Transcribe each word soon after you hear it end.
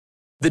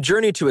The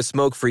journey to a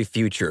smoke-free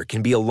future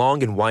can be a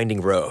long and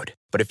winding road,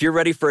 but if you're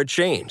ready for a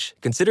change,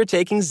 consider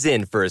taking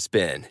Zyn for a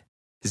spin.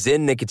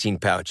 Zyn nicotine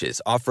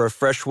pouches offer a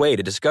fresh way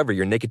to discover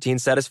your nicotine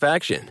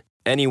satisfaction.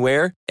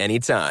 Anywhere,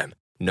 anytime.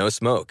 No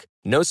smoke,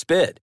 no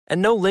spit,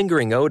 and no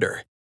lingering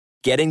odor.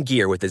 Get in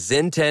gear with the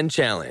Zyn 10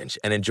 Challenge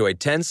and enjoy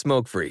 10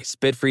 smoke-free,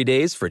 spit-free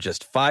days for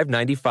just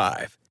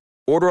 $5.95.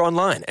 Order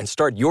online and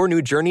start your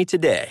new journey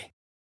today.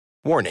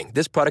 Warning,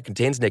 this product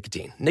contains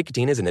nicotine.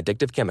 Nicotine is an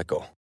addictive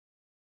chemical.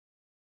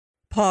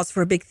 Pause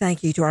for a big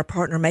thank you to our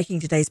partner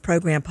making today's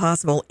program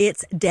possible.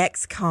 It's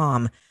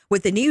Dexcom.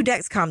 With the new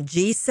Dexcom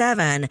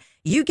G7,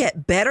 you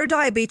get better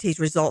diabetes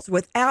results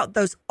without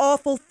those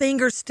awful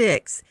finger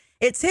sticks.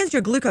 It sends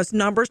your glucose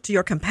numbers to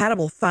your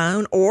compatible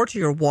phone or to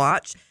your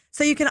watch,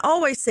 so you can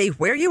always see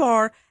where you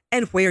are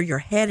and where you're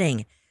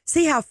heading.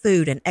 See how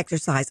food and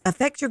exercise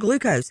affect your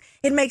glucose.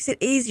 It makes it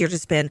easier to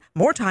spend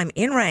more time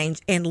in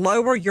range and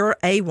lower your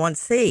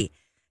A1C.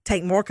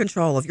 Take more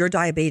control of your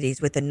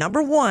diabetes with the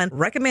 #1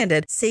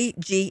 recommended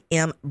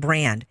CGM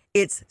brand.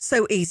 It's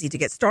so easy to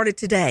get started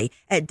today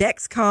at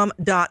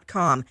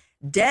Dexcom.com.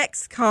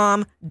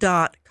 Dexcom.com.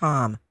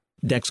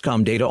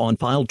 Dexcom data on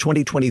file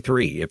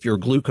 2023. If your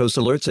glucose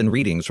alerts and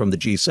readings from the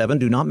G7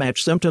 do not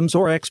match symptoms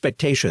or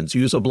expectations,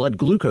 use a blood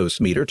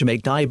glucose meter to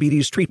make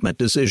diabetes treatment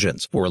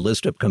decisions. For a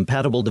list of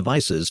compatible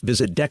devices,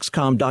 visit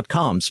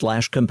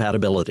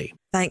Dexcom.com/compatibility.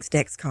 Thanks,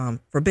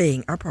 Dexcom, for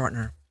being our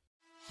partner.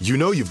 You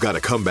know you've got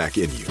a comeback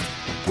in you.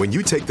 When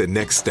you take the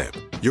next step,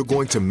 you're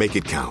going to make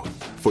it count.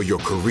 For your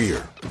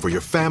career, for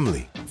your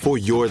family, for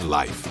your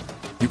life.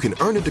 You can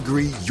earn a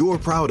degree you're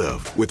proud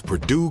of with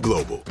Purdue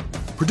Global.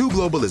 Purdue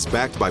Global is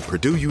backed by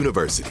Purdue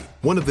University,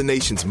 one of the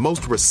nation's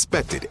most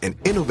respected and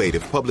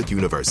innovative public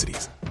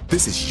universities.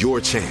 This is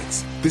your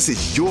chance. This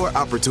is your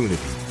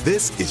opportunity.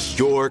 This is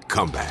your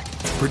comeback.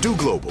 Purdue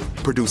Global,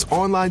 Purdue's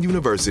online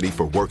university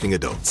for working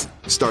adults.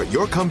 Start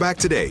your comeback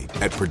today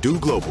at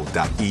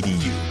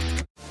purdueglobal.edu.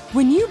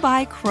 When you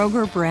buy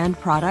Kroger brand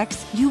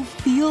products, you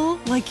feel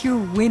like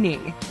you're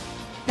winning.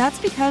 That's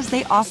because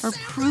they offer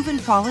proven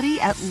quality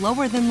at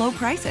lower than low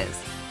prices.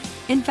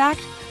 In fact,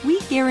 we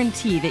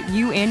guarantee that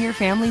you and your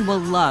family will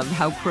love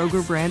how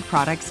Kroger brand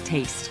products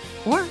taste,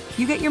 or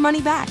you get your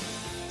money back.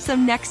 So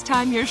next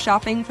time you're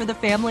shopping for the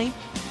family,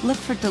 look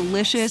for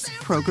delicious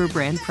Kroger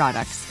brand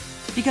products,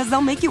 because they'll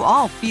make you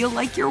all feel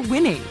like you're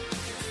winning.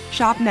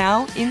 Shop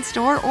now,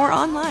 in-store, or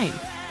online.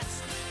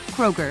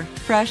 Kroger,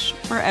 fresh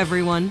for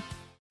everyone.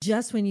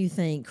 Just when you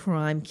think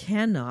crime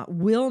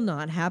will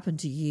not happen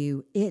to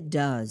you, it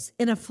does,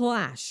 in a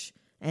flash,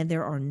 and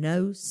there are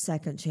no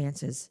second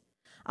chances.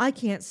 I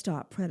can't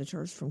stop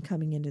predators from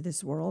coming into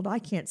this world. I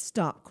can't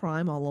stop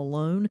crime all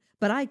alone,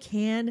 but I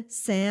can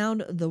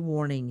sound the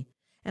warning,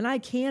 and I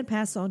can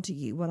pass on to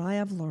you what I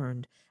have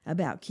learned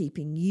about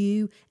keeping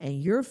you and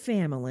your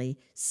family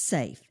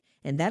safe.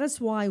 And that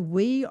is why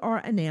we are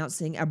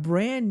announcing a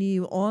brand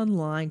new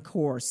online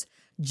course,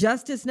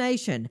 Justice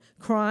Nation,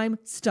 Crime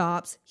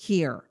Stops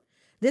Here.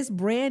 This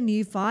brand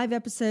new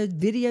 5-episode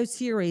video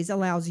series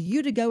allows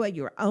you to go at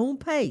your own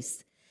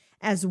pace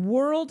as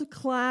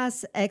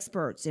world-class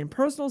experts in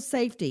personal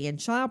safety and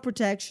child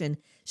protection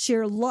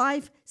share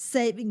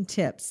life-saving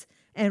tips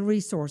and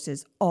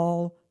resources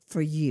all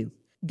for you.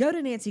 Go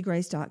to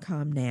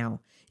nancygrace.com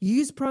now.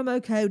 Use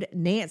promo code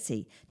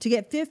Nancy to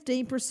get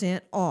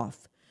 15%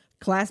 off.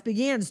 Class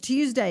begins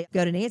Tuesday.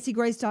 Go to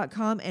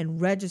nancygrace.com and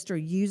register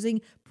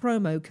using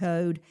promo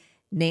code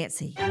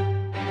Nancy.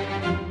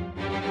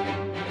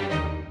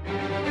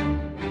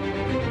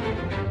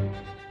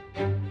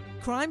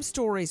 Crime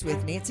Stories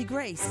with Nancy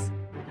Grace.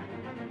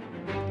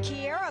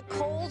 Kiera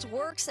Coles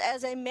works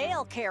as a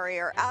mail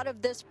carrier out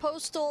of this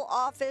postal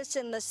office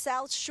in the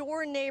South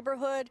Shore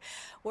neighborhood,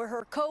 where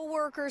her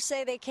co-workers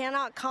say they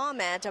cannot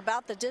comment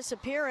about the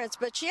disappearance,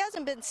 but she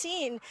hasn't been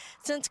seen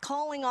since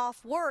calling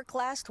off work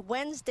last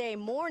Wednesday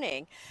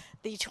morning.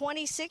 The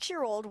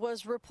 26-year-old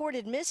was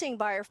reported missing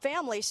by her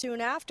family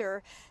soon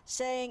after,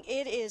 saying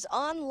it is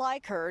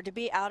unlike her to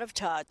be out of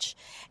touch.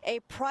 A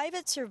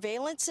private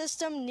surveillance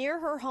system near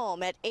her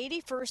home at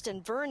 81st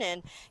and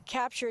Vernon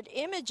captured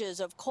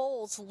images of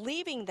Coles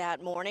leaving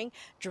that morning,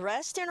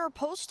 dressed in her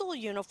postal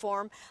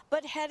uniform,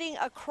 but heading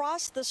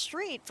across the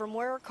street from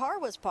where her car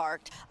was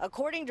parked.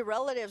 According to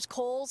relatives,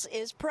 Coles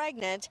is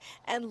pregnant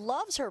and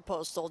loves her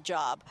postal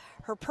job.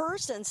 Her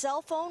purse and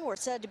cell phone were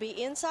said to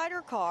be inside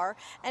her car,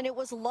 and it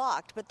was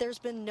locked, but there's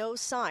been no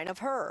sign of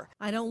her.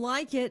 I don't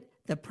like it.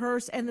 The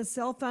purse and the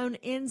cell phone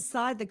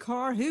inside the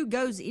car. Who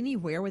goes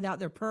anywhere without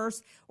their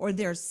purse or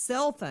their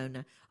cell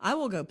phone? I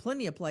will go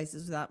plenty of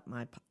places without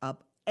my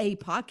a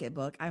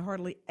pocketbook. I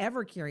hardly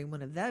ever carry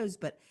one of those,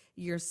 but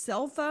your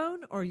cell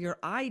phone or your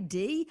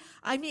ID?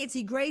 I'm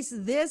Nancy Grace.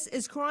 This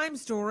is Crime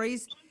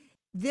Stories.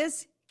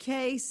 This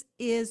case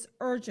is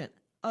urgent.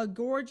 A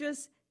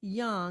gorgeous,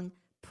 young,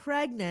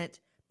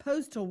 pregnant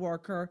postal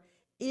worker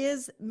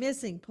is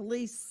missing.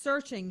 Police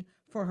searching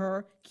for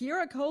her.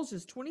 Kiera Coles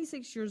is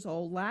 26 years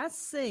old.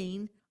 Last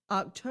seen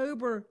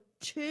October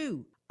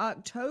 2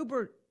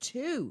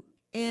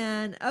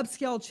 in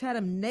upscale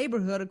Chatham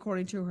neighborhood,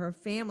 according to her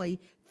family.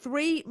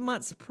 3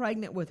 months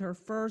pregnant with her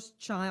first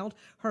child.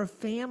 Her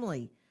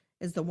family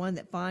is the one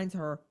that finds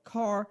her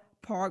car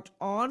parked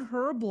on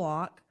her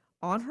block,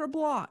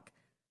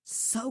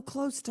 so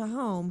close to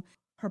home,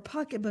 her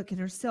pocketbook and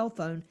her cell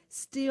phone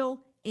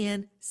still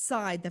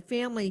inside. The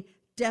family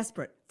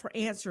desperate for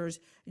answers.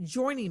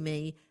 Joining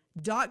me,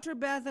 Dr.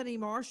 Bethany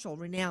Marshall,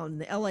 renowned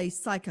the LA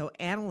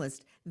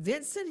psychoanalyst,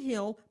 Vincent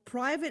Hill,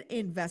 private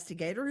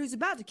investigator, who's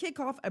about to kick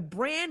off a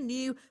brand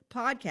new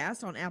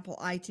podcast on Apple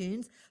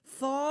iTunes,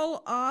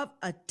 Fall of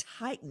a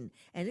Titan,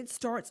 and it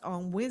starts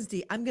on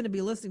Wednesday. I'm going to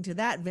be listening to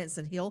that,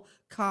 Vincent Hill,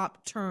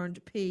 cop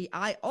turned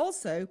PI.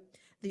 Also,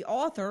 the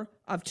author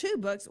of 2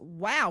 books.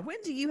 Wow, when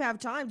do you have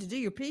time to do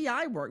your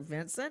PI work,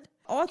 Vincent?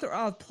 Author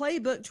of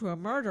Playbook to a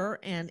Murder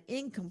and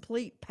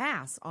Incomplete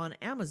Pass on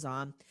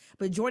Amazon.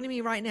 But joining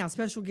me right now,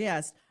 special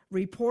guest,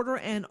 reporter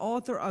and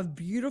author of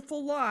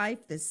Beautiful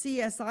Life, the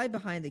CSI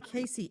behind the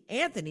Casey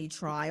Anthony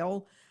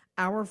trial,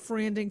 our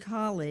friend and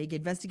colleague,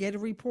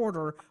 investigative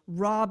reporter,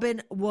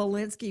 Robin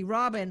Walensky.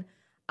 Robin,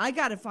 I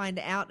got to find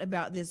out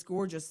about this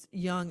gorgeous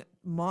young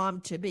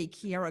mom-to-be,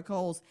 Kiara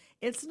Coles.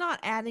 It's not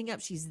adding up.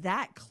 She's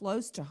that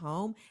close to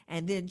home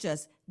and then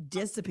just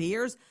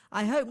disappears.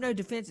 I hope no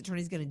defense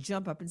attorney is going to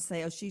jump up and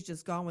say, oh, she's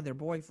just gone with her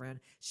boyfriend.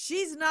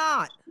 She's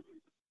not.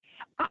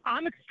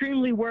 I'm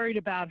extremely worried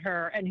about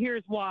her, and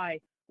here's why.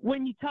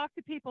 When you talk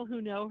to people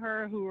who know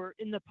her, who are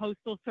in the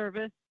Postal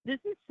Service, this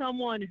is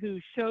someone who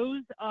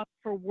shows up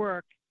for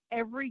work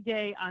every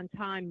day on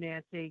time,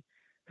 Nancy,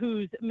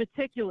 who's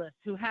meticulous,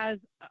 who has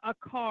a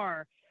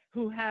car,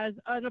 who has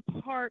an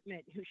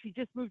apartment, who she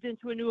just moved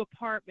into a new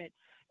apartment.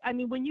 I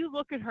mean, when you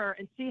look at her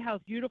and see how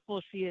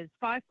beautiful she is,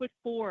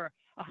 5'4",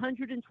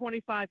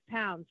 125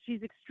 pounds,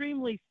 she's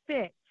extremely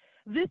fit.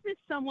 This is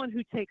someone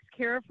who takes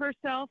care of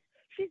herself.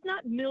 She's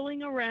not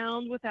milling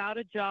around without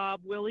a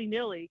job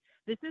willy-nilly.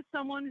 This is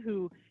someone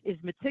who is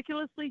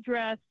meticulously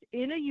dressed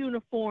in a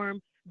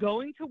uniform,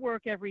 going to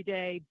work every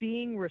day,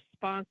 being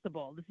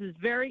responsible. This is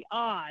very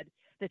odd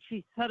that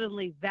she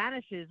suddenly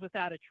vanishes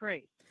without a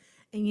trace.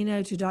 And, you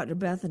know, to Dr.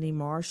 Bethany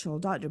Marshall,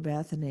 Dr.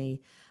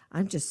 Bethany,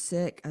 I'm just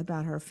sick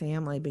about her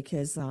family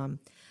because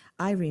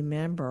I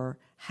remember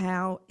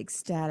how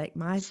ecstatic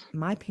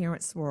my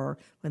parents were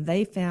when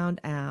they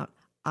found out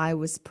I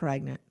was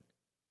pregnant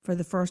for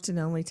the first and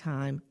only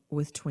time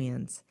with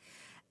twins.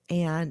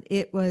 And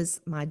it was,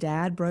 my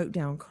dad broke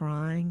down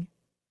crying.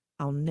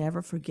 I'll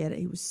never forget it.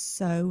 He was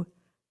so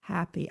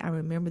happy. I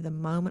remember the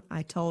moment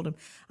I told him.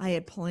 I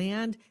had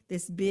planned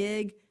this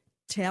big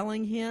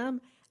telling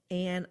him,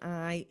 and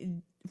I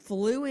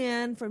flew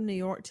in from New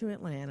York to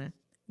Atlanta,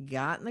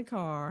 got in the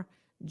car,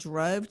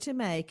 drove to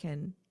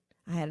Macon.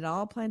 I had it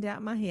all planned out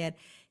in my head.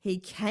 He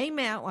came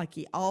out like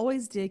he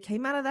always did,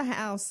 came out of the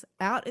house,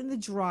 out in the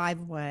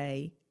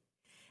driveway,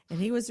 and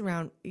he was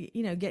around,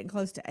 you know, getting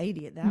close to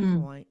 80 at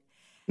that point.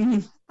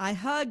 I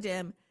hugged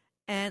him,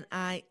 and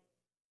I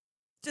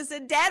just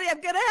said, Daddy, I'm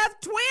going to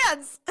have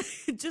twins.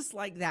 Just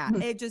like that.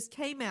 It just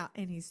came out,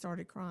 and he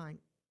started crying.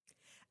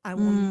 I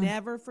will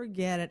never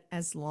forget it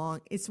as long.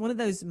 It's one of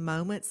those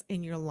moments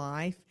in your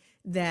life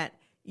that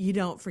you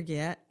don't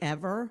forget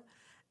ever.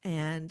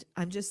 And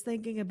I'm just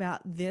thinking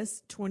about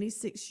this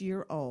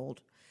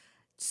 26-year-old,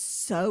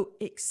 so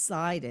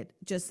excited,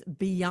 just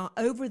beyond,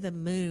 over the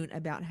moon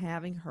about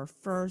having her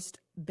first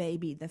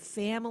baby. The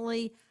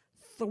family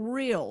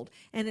thrilled.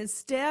 And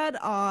instead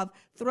of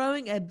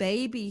throwing a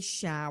baby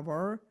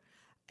shower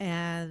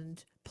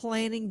and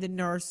planning the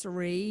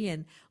nursery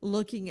and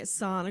looking at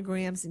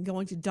sonograms and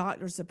going to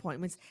doctor's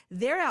appointments,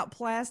 they're out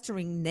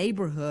plastering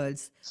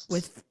neighborhoods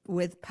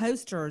with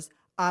posters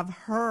of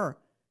her,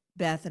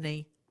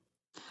 Bethany.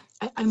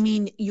 I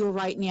mean, you're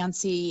right,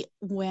 Nancy.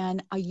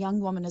 When a young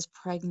woman is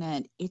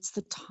pregnant, it's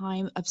the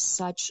time of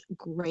such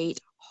great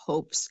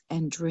hopes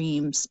and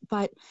dreams.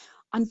 But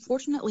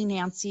unfortunately,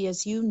 Nancy,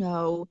 as you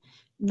know,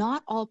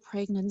 not all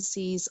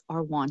pregnancies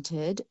are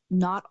wanted.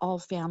 Not all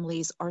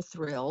families are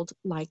thrilled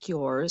like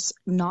yours.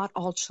 Not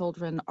all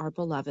children are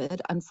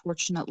beloved,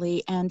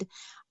 unfortunately. And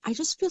I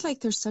just feel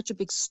like there's such a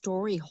big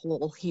story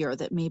hole here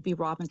that maybe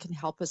Robin can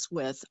help us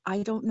with.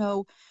 I don't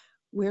know.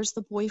 Where's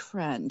the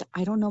boyfriend?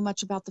 I don't know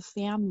much about the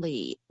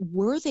family.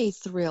 Were they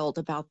thrilled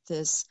about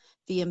this,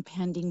 the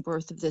impending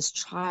birth of this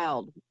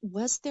child?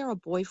 Was there a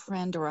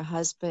boyfriend or a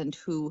husband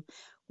who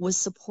was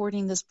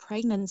supporting this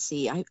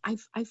pregnancy?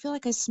 I feel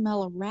like I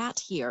smell a rat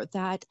here,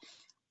 that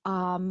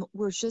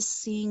we're just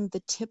seeing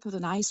the tip of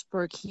an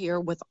iceberg here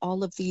with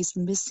all of these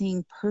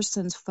missing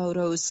persons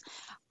photos,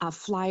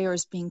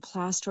 flyers being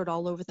plastered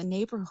all over the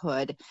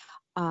neighborhood.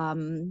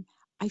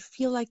 I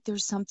feel like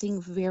there's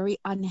something very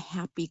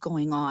unhappy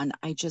going on.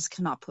 I just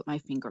cannot put my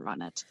finger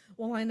on it.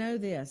 Well, I know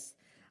this.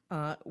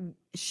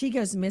 She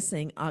goes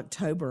missing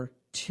October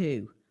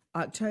 2.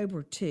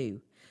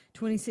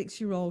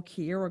 26-year-old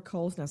Kiara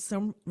Coles. Now,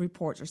 some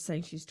reports are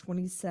saying she's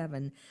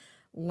 27.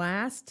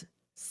 Last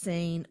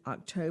seen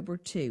October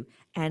 2.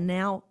 And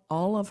now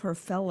all of her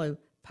fellow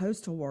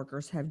postal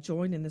workers have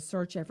joined in the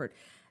search effort.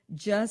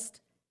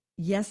 Just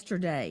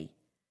yesterday,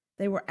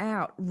 They were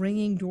out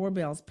ringing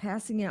doorbells,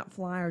 passing out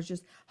flyers,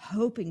 just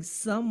hoping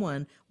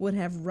someone would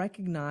have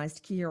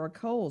recognized Kiera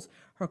Coles.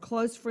 Her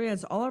close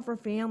friends, all of her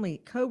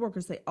family,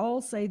 coworkers, they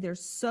all say they're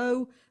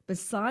so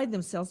beside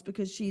themselves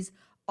because she's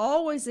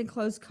always in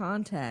close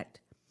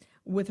contact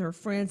with her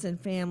friends and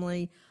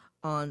family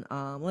on,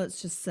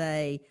 let's just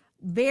say,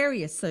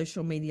 various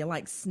social media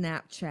like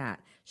Snapchat.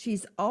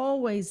 She's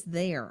always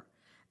there.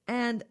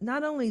 And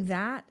not only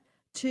that,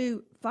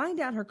 to find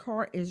out her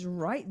car is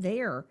right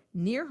there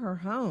near her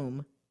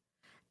home,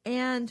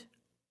 and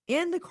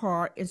in the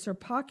car is her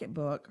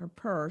pocketbook, her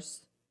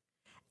purse,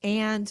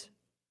 and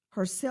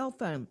her cell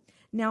phone.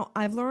 Now,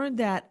 I've learned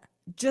that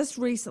just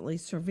recently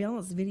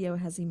surveillance video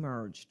has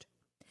emerged,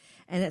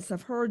 and it's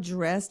of her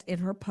dressed in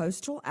her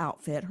postal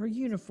outfit, her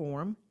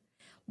uniform,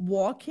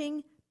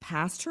 walking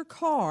past her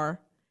car,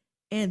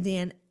 and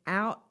then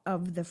out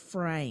of the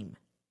frame.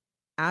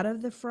 Out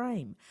of the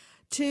frame.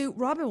 To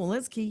Robin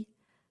Walensky,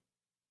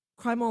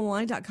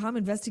 CrimeOnline.com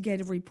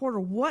investigative reporter,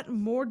 what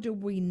more do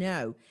we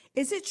know?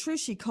 Is it true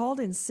she called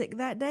in sick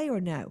that day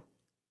or no?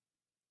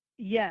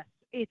 Yes,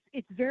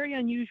 it's very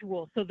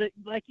unusual. So that,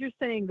 like you're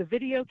saying, the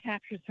video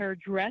captures her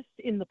dressed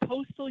in the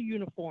postal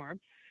uniform.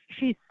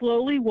 She's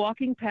slowly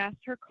walking past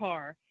her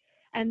car,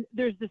 and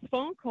there's this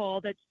phone call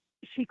that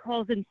she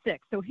calls in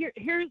sick. So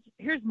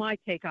here's my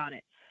take on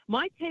it.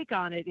 My take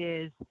on it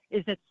is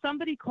that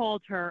somebody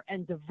called her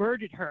and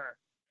diverted her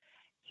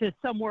to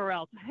somewhere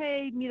else.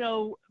 Hey,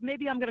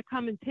 maybe I'm going to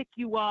come and pick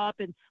you up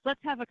and let's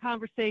have a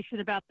conversation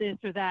about this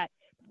or that.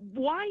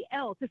 Why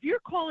else? If you're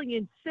calling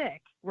in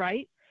sick,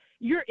 right?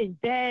 You're in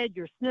bed,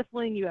 you're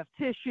sniffling, you have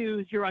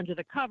tissues, you're under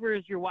the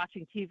covers, you're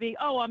watching TV.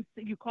 Oh,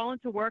 you call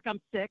into work, I'm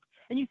sick,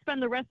 and you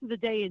spend the rest of the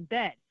day in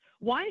bed.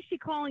 Why is she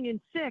calling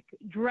in sick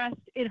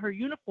dressed in her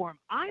uniform?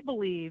 I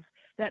believe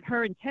that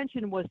her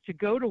intention was to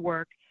go to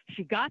work.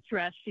 She got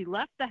dressed, she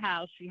left the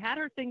house, she had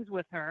her things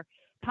with her,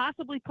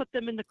 possibly put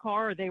them in the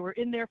car, or they were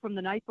in there from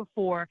the night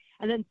before,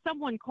 and then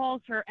someone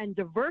calls her and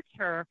diverts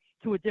her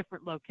to a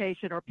different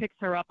location or picks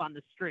her up on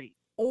the street.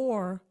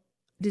 Or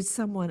did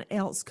someone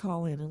else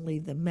call in and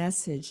leave the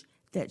message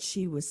that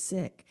she was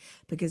sick?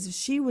 Because if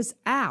she was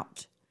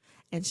out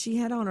and she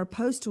had on her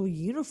postal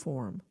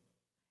uniform,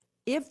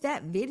 if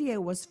that video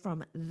was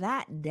from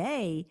that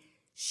day,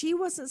 she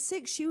wasn't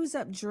sick. She was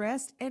up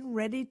dressed and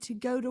ready to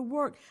go to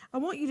work. I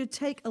want you to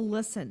take a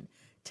listen.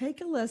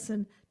 Take a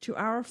listen to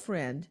our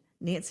friend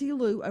Nancy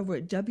Lou over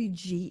at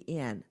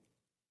WGN.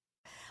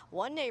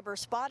 One neighbor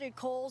spotted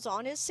Coles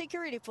on his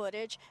security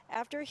footage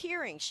after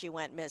hearing she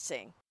went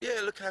missing. Yeah,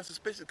 it looked kind of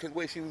suspicious because the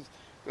way she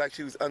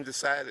was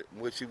undecided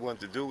what she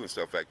wanted to do and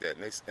stuff like that.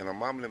 And her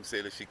mom and them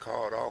said that she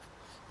called off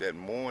that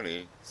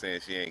morning saying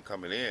she ain't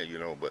coming in,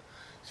 but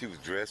she was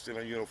dressed in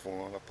a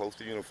uniform, a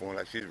postal uniform,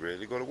 like she's ready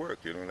to go to work,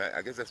 and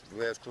I guess that's the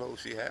last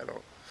clothes she had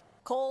on.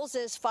 Coles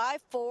is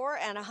 5'4"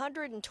 and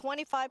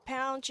 125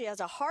 pounds. She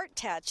has a heart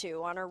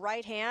tattoo on her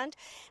right hand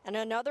and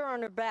another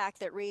on her back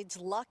that reads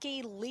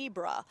Lucky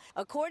Libra.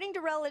 According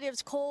to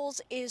relatives, Coles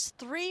is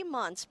 3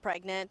 months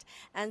pregnant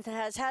and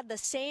has had the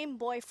same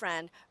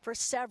boyfriend for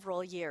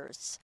several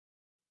years.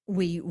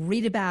 We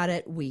read about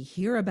it, we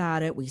hear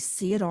about it, we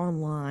see it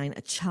online.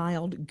 A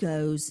child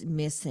goes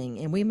missing,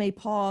 and we may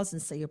pause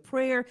and say a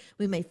prayer.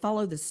 We may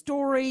follow the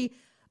story,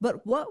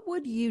 but what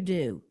would you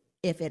do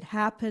if it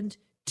happened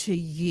to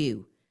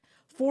you?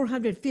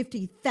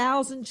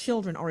 450,000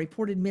 children are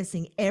reported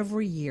missing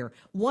every year.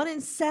 1 in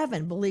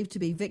 7 believed to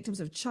be victims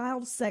of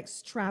child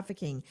sex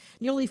trafficking.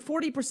 Nearly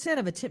 40%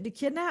 of attempted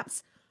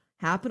kidnaps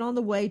happen on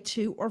the way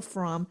to or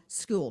from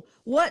school.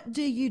 What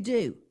do you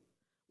do?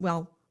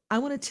 Well, I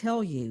want to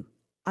tell you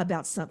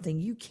about something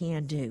you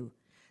can do.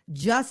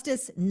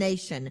 Justice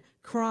Nation,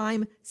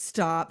 crime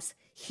stops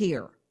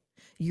here.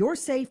 Your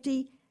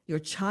safety, your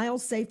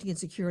child's safety and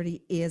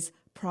security is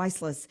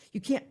priceless. You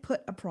can't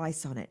put a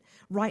price on it.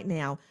 Right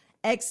now,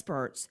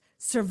 experts,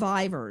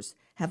 survivors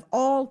have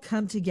all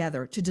come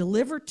together to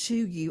deliver to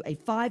you a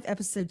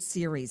 5-episode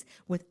series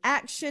with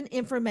action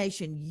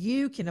information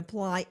you can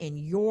apply in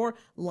your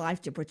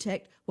life to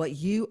protect what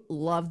you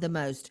love the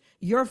most,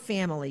 your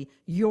family,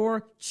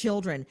 your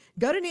children.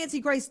 Go to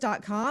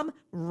nancygrace.com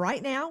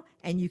right now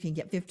and you can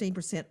get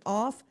 15%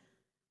 off.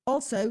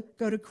 Also,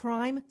 go to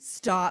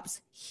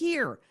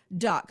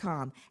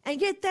crimestopshere.com and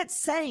get that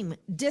same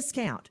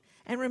discount.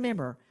 And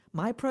remember,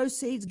 my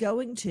proceeds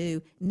going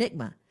to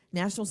NCMA,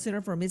 National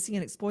Center for Missing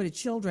and Exploited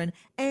Children,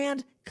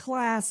 and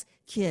Class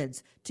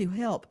Kids to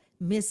help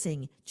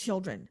missing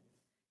children.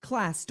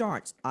 Class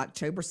starts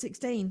October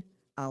 16.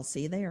 I'll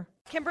see you there.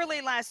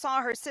 Kimberly last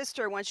saw her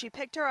sister when she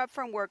picked her up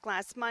from work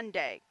last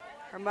Monday.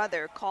 Her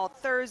mother called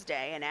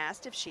Thursday and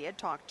asked if she had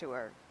talked to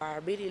her. I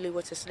immediately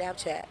went to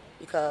Snapchat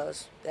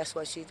because that's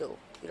what she do.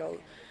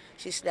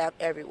 She snap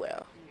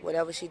everywhere.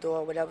 Whatever she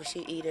doing, whatever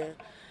she eating,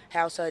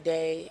 how's her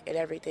day and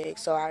everything.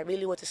 So I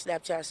immediately went to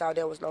Snapchat and saw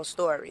there was no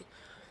story.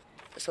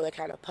 So it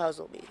kind of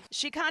puzzled me.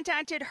 She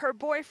contacted her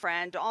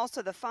boyfriend,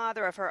 also the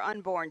father of her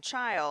unborn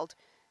child.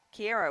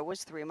 Kiera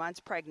was 3 months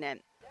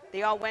pregnant.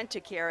 They all went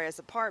to Kiera's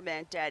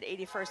apartment at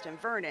 81st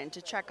and Vernon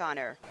to check on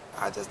her.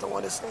 I just don't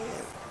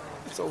understand.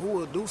 So who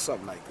would do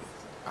something like this?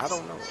 I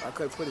don't know. I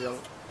couldn't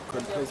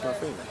place my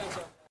finger.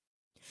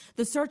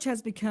 The search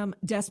has become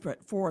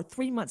desperate for a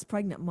 3 months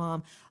pregnant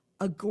mom,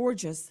 a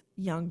gorgeous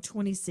young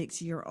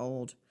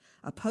 26-year-old,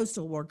 a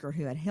postal worker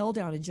who had held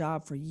down a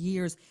job for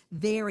years,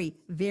 very,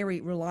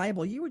 very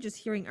reliable. You were just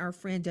hearing our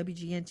friend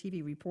WGN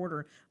TV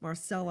reporter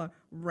Marcella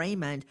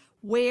Raymond.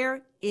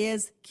 Where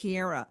is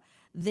Kiara?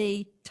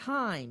 The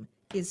time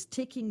is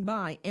ticking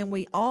by, and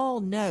we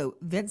all know,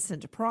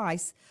 Vincent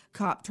Price,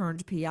 cop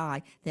turned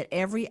PI, that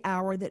every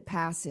hour that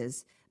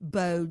passes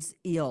bodes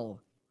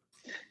ill.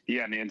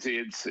 Yeah, Nancy,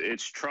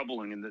 it's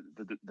troubling, and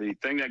the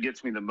thing that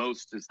gets me the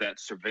most is that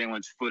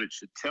surveillance footage.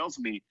 It tells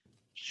me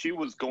she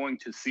was going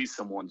to see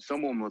someone.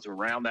 Someone was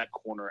around that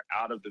corner,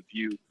 out of the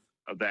view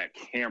of that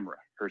camera.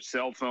 Her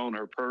cell phone,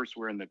 her purse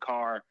were in the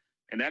car,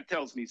 and that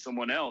tells me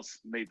someone else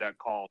made that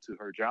call to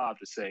her job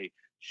to say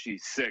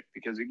she's sick.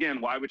 Because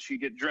again, why would she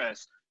get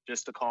dressed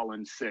just to call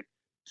in sick?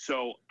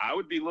 So I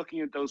would be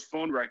looking at those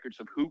phone records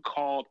of who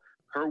called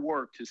her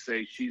work to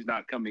say she's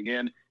not coming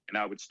in, and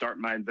I would start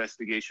my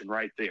investigation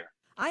right there.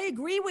 I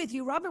agree with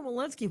you, Robin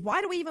Walensky.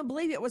 Why do we even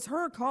believe it was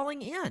her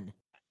calling in?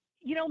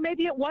 You know,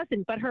 maybe it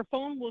wasn't, but her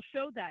phone will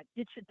show that.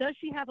 Does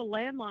she have a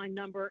landline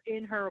number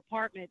in her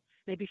apartment?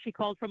 Maybe she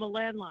called from a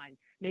landline.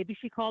 Maybe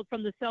she called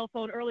from the cell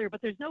phone earlier, but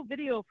there's no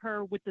video of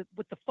her with the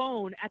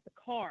phone at the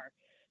car.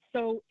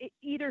 So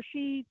either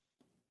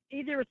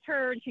it's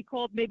her and she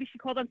called. Maybe she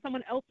called on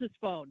someone else's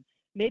phone.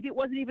 Maybe it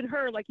wasn't even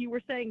her, like you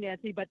were saying,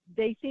 Nancy. But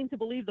they seem to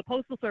believe, the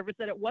Postal Service,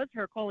 that it was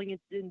her calling in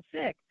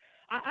sick.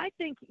 I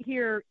think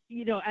here,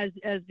 you know, as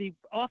the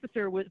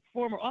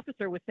former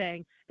officer was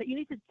saying, that you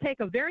need to take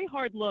a very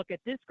hard look at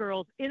this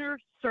girl's inner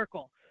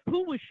circle.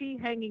 Who was she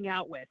hanging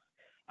out with?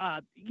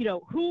 You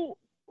know,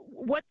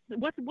 what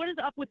is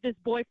up with this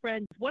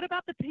boyfriend? What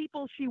about the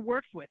people she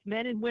works with,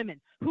 men and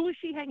women? Who is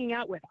she hanging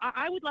out with?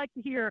 I would like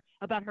to hear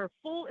about her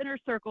full inner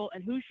circle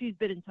and who she's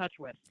been in touch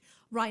with.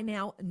 Right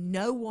now,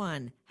 no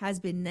one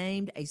has been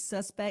named a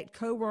suspect.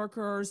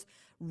 Coworkers,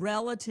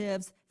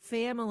 relatives,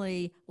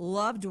 family,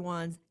 loved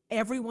ones,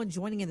 everyone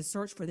joining in the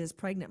search for this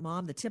pregnant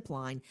mom. The tip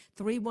line,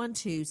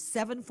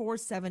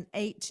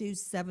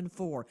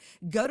 312-747-8274.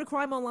 Go to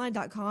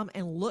crimeonline.com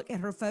and look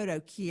at her photo,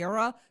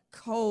 Kiara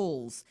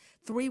Coles,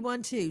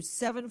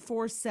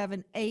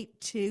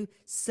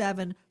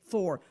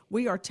 312-747-8274.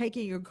 We are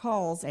taking your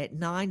calls at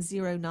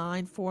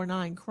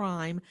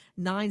 909-49-CRIME,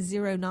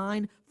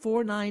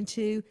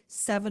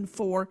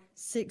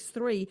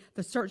 909-492-7463.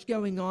 The search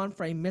going on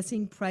for a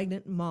missing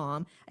pregnant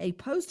mom, a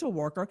postal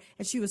worker,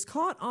 and she was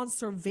caught on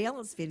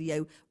surveillance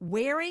video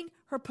wearing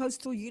her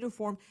postal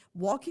uniform,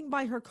 walking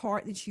by her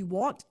car. Then she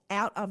walked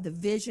out of the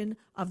vision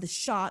of the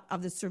shot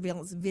of the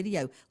surveillance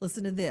video.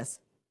 Listen to this.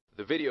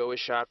 The video is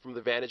shot from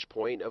the vantage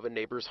point of a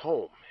neighbor's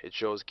home. It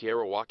shows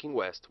Kiara walking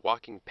west,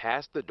 walking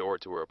past the door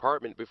to her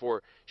apartment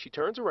before she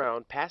turns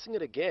around, passing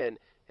it again,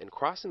 and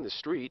crossing the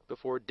street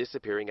before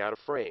disappearing out of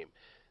frame.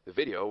 The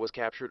video was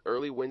captured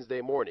early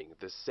Wednesday morning,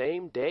 the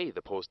same day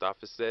the post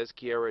office says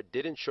Kiara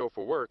didn't show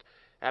for work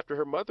after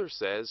her mother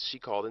says she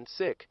called in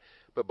sick.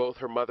 But both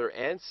her mother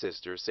and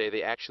sister say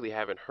they actually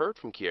haven't heard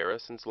from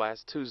Kiara since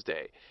last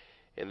Tuesday.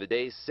 In the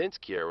days since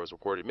Kiara was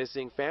reported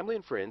missing, family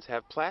and friends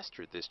have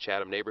plastered this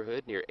Chatham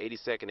neighborhood near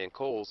 82nd and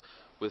Coles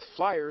with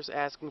flyers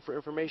asking for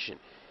information.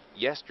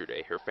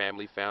 Yesterday, her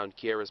family found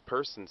Kiara's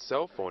purse and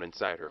cell phone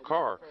inside her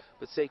car,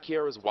 but say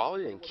Kiara's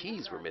wallet and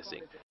keys were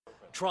missing.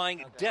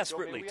 Trying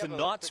desperately to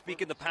not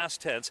speak in the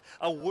past tense,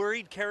 a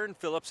worried Karen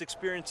Phillips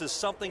experiences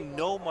something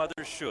no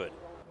mother should.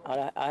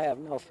 I have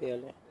no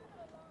feeling.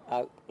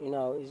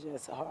 It's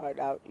just hard.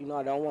 I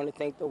don't want to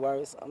think the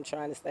worst. I'm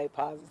trying to stay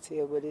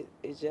positive, but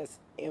it's just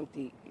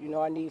empty.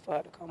 I need for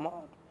her to come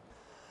home.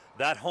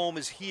 That home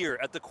is here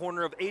at the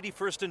corner of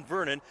 81st and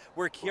Vernon,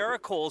 where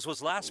Kiara Coles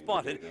was last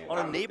spotted on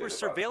a neighbor's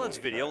surveillance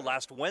video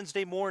last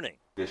Wednesday morning.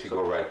 There she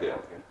go right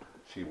there.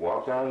 She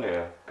walked down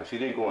there, and she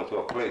didn't go into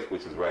a place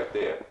which is right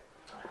there.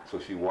 So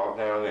she walked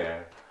down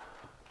there,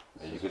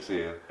 and you could see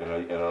her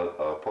in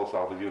a post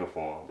office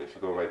uniform. There she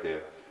go right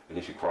there, and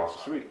then she crossed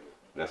the street.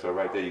 That's her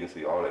right there. You can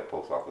see all that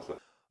post office.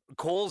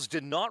 Coles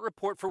did not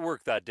report for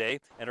work that day,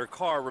 and her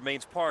car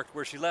remains parked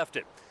where she left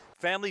it.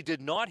 Family did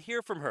not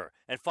hear from her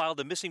and filed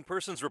a missing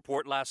persons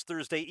report last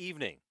Thursday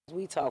evening.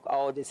 We talk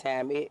all the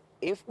time.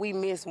 If we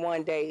miss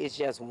one day, it's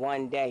just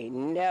one day.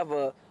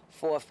 Never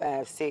 4,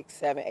 5, 6,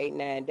 7, 8,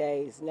 9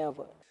 days.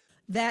 Never.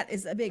 That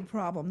is a big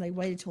problem. They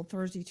waited till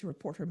Thursday to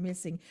report her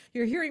missing.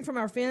 You're hearing from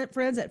our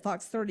friends at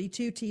Fox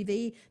 32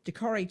 TV,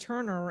 Dakari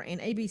Turner, and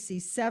ABC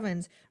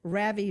 7's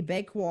Ravi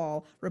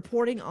Bakwal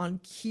reporting on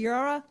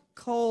Kiara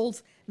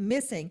Coles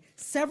missing.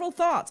 Several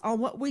thoughts on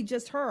what we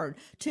just heard.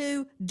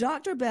 To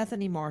Dr.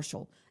 Bethany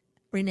Marshall,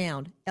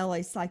 renowned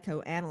LA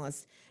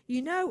psychoanalyst.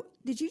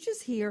 Did you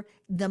just hear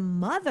the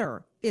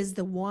mother is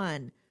the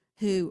one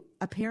who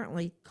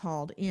apparently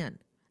called in?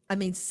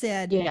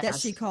 Said Yes. that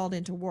she called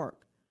into work.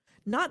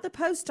 Not the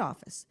post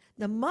office.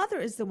 The mother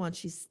is the one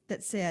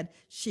that said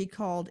she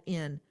called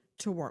in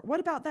to work.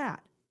 What about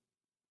that?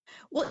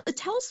 Well, it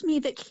tells me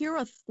that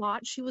Kira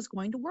thought she was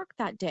going to work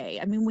that day.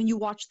 I mean, when you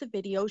watch the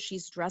video,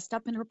 she's dressed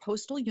up in her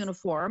postal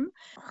uniform.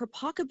 Her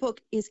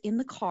pocketbook is in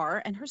the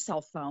car and her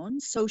cell phone.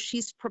 So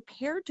she's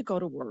prepared to go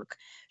to work.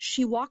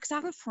 She walks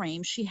out of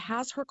frame. She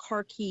has her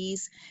car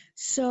keys.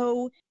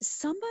 So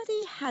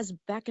somebody has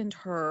beckoned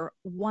her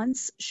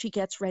once she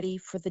gets ready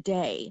for the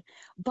day.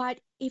 But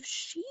if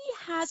she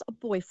has a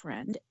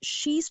boyfriend,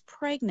 she's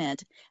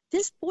pregnant,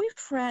 this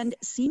boyfriend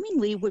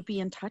seemingly would be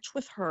in touch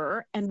with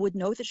her and would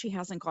know that she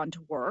hasn't gone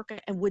to work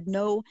and would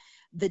know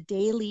the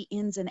daily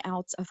ins and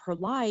outs of her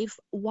life.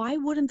 Why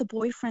wouldn't the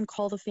boyfriend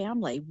call the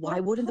family? Why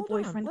wouldn't the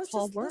boyfriend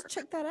call work? Let's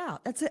check that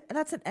out.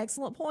 That's an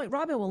excellent point.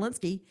 Robin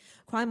Walensky,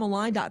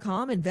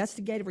 crimeonline.com,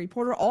 investigative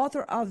reporter,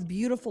 author of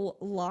Beautiful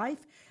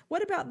Life.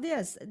 What about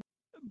this?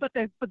 But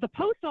the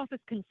post office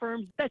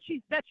confirms that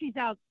she's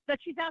out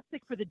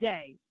sick for the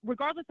day,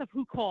 regardless of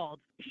who called.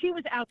 She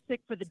was out sick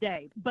for the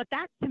day. But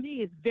that to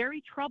me is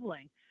very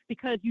troubling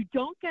because you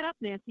don't get up,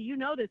 Nancy. You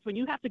know this, when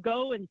you have to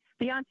go and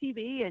be on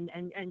TV and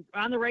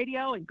on the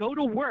radio and go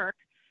to work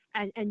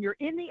and you're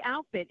in the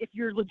outfit. If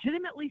you're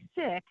legitimately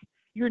sick,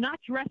 you're not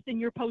dressed in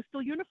your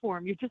postal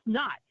uniform. You're just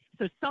not.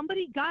 So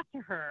somebody got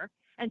to her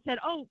and said,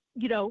 oh,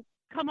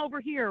 come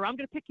over here, or I'm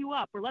going to pick you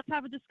up, or let's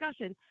have a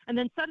discussion. And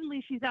then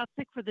suddenly she's out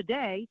sick for the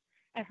day,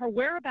 and her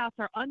whereabouts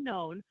are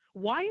unknown.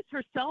 Why is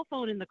her cell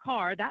phone in the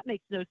car? That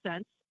makes no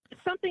sense.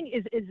 Something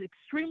is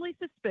extremely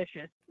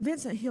suspicious.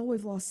 Vincent Hill,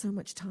 we've lost so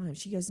much time.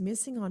 She goes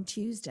missing on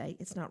Tuesday.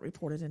 It's not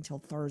reported until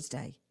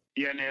Thursday.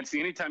 Yeah,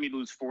 Nancy, anytime you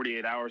lose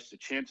 48 hours, the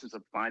chances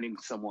of finding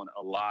someone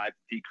alive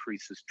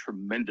decreases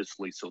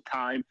tremendously. So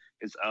time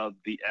is of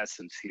the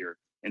essence here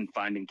in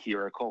finding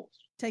Kira Coles.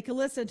 Take a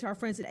listen to our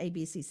friends at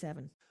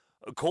ABC7.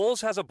 Coles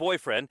has a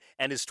boyfriend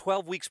and is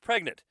 12 weeks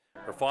pregnant.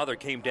 Her father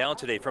came down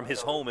today from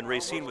his home in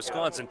Racine,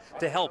 Wisconsin,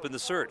 to help in the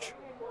search.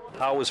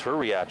 How was her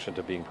reaction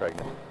to being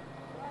pregnant?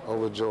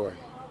 Overjoyed.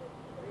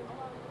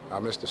 I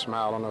missed the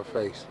smile on her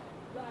face.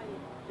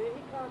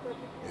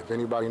 If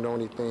anybody know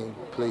anything,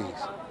 please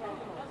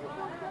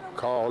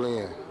call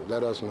in.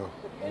 Let us know.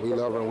 We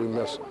love her and we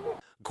miss her.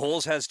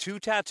 Coles has 2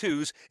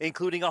 tattoos,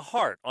 including a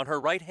heart on her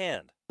right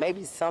hand.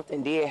 Maybe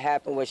something did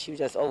happen where she was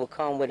just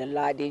overcome with a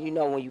lot. Then,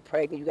 when you're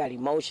pregnant, you got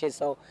emotions.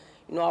 So,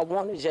 I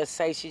want to just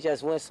say she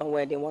just went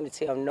somewhere and didn't want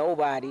to tell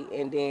nobody.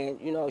 And then,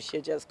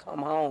 she'll just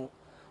come home.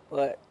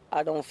 But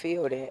I don't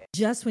feel that.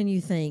 Just when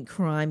you think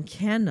crime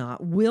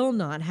will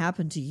not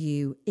happen to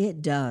you,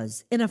 it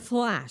does. In a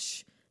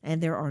flash.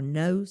 And there are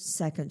no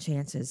second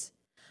chances.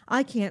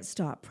 I can't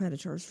stop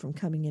predators from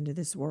coming into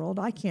this world.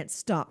 I can't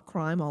stop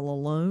crime all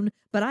alone.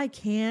 But I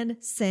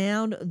can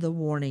sound the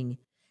warning.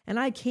 And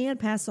I can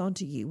pass on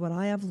to you what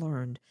I have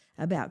learned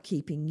about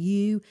keeping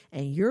you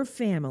and your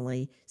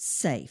family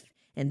safe.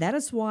 And that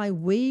is why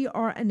we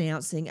are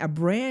announcing a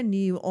brand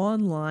new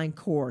online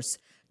course,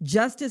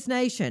 Justice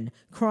Nation,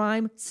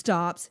 Crime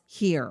Stops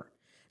Here.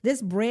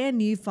 This brand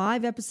new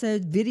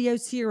 5-episode video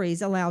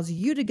series allows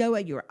you to go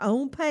at your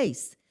own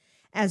pace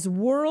as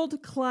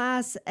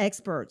world-class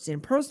experts in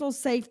personal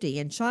safety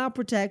and child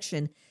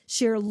protection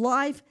share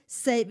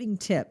life-saving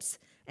tips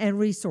and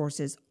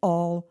resources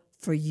all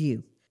for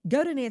you.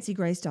 Go to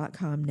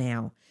nancygrace.com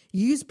now.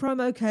 Use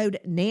promo code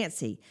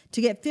Nancy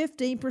to get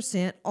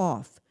 15%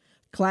 off.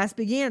 Class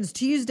begins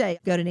Tuesday.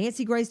 Go to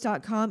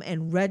nancygrace.com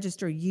and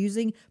register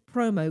using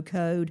promo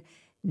code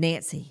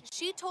Nancy.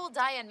 She told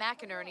Diane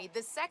McInerney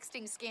the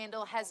sexting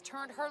scandal has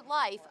turned her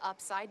life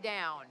upside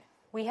down.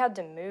 We had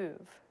to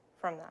move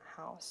from that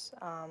house.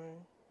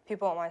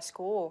 People at my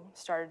school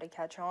started to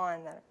catch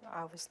on that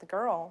I was the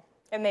girl.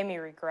 It made me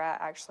regret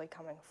actually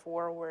coming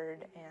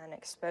forward and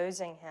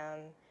exposing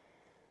him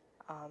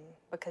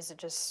because it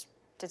just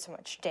did so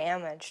much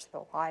damage to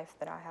the life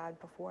that I had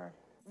before.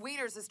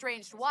 Weiner's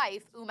estranged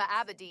wife, Uma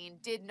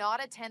Abedin, did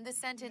not attend the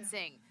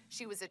sentencing.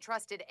 She was a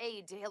trusted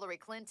aide to Hillary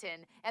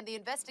Clinton, and the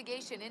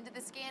investigation into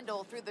the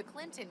scandal threw the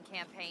Clinton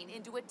campaign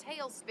into a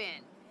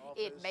tailspin.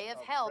 It may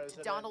have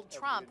helped Donald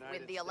Trump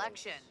win the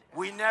election.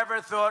 We never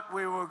thought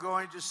we were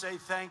going to say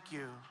thank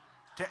you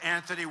to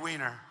Anthony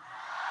Weiner.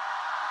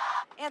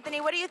 Anthony,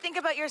 what do you think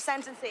about your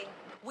sentencing?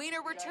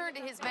 Weiner returned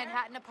to his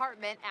Manhattan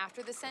apartment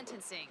after the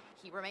sentencing.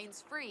 He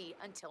remains free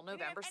until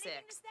November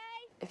 6th.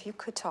 If you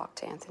could talk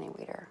to Anthony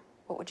Weiner,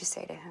 what would you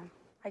say to him?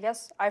 I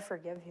guess I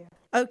forgive you.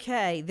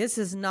 Okay, this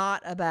is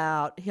not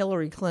about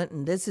Hillary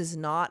Clinton. This is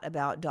not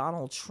about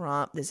Donald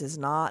Trump. This is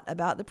not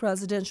about the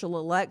presidential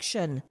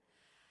election.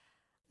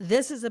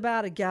 This is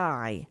about a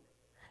guy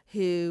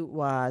who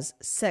was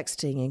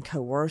sexting and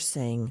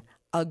coercing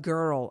a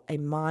girl, a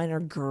minor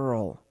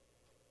girl.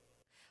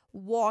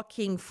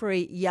 Walking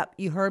free. Yep,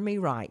 you heard me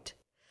right.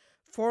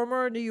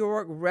 Former New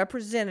York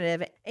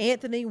Representative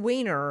Anthony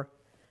Weiner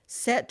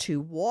set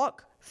to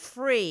walk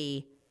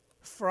free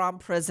from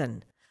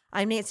prison.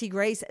 I'm Nancy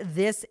Grace.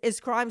 This is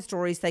Crime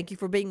Stories. Thank you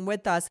for being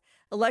with us.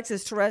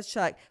 Alexis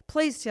Tereszcuk,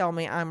 please tell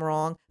me I'm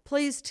wrong.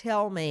 Please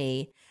tell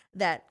me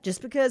that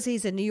just because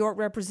he's a New York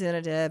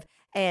representative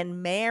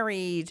and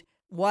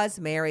was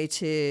married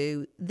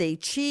to the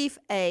chief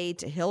aide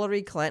to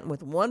Hillary Clinton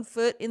with one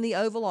foot in the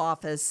Oval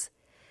Office,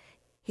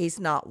 he's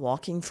not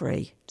walking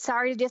free.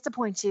 Sorry to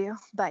disappoint you,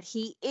 but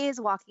he is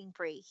walking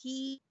free.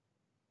 He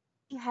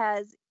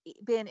has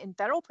been in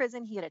federal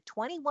prison. He had a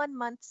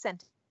 21-month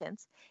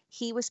sentence.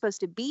 He was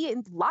supposed to be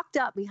locked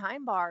up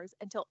behind bars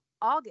until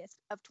August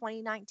of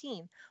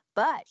 2019,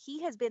 but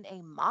he has been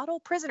a model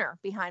prisoner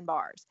behind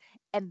bars,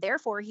 and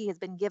therefore he has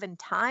been given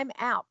time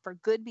out for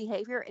good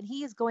behavior, and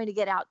he is going to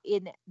get out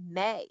in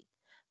May,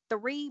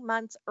 3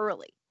 months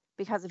early,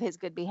 because of his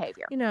good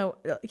behavior. You know,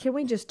 can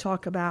we just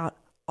talk about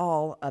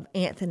all of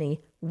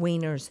Anthony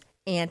Weiner's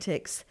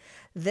antics?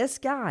 This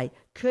guy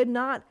could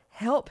not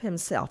help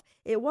himself.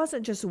 It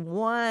wasn't just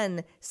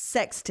one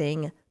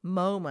sexting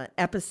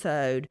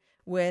episode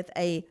with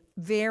a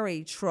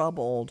very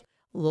troubled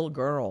little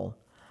girl.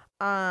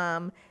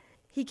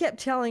 He kept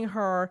telling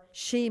her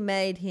she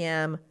made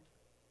him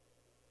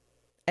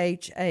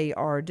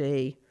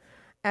HARD,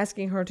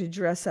 asking her to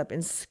dress up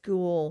in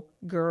school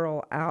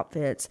girl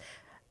outfits,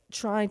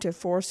 trying to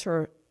force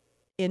her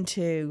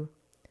into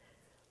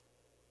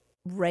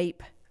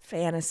rape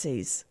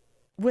fantasies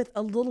with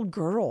a little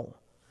girl,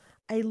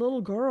 a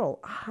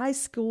high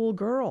school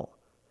girl.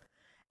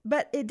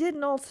 But it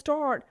didn't all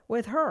start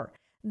with her.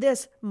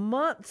 This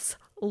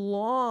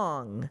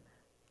months-long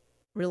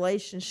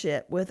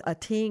relationship with a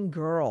teen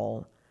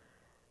girl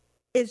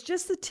is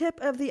just the tip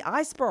of the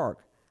iceberg.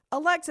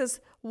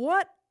 Alexis,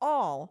 what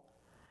all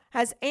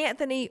has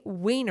Anthony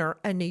Weiner,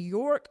 a New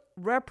York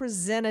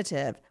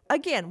representative,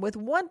 again, with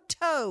one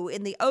toe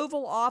in the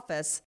Oval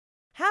Office,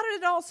 how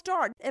did it all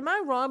start? Am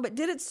I wrong, but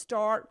did it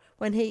start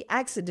when he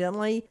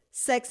accidentally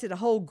sexted a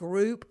whole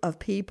group of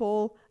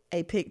people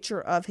a picture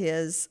of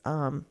his,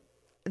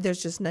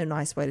 there's just no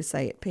nice way to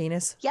say it,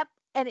 penis? Yep.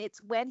 And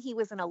it's when he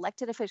was an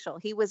elected official.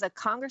 He was a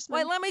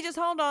congressman. Wait,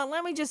 hold on.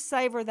 Let me just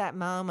savor that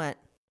moment,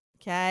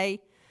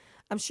 okay?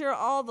 I'm sure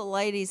all the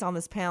ladies on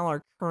this panel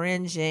are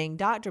cringing.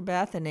 Dr.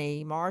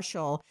 Bethany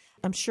Marshall,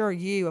 I'm sure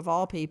you, of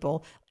all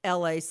people,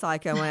 LA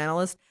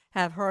psychoanalyst,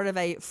 have heard of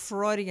a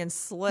Freudian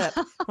slip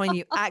when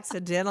you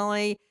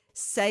accidentally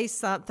say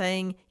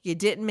something you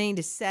didn't mean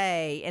to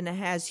say and it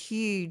has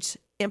huge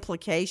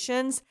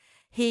implications.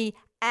 He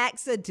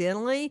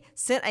accidentally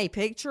sent a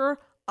picture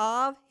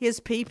of his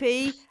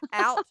pee-pee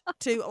out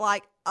to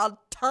like a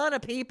ton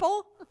of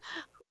people.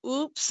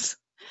 Oops.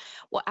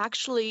 Well,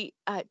 actually,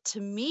 to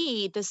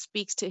me, this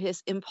speaks to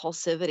his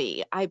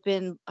impulsivity. I've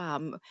been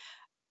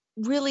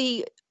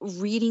really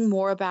reading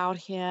more about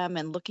him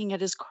and looking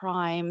at his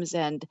crimes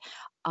and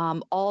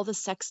all the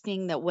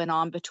sexting that went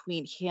on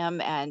between him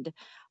and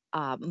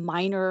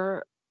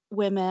minor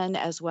women,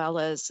 as well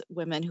as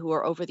women who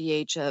are over the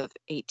age of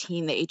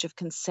 18, the age of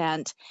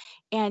consent.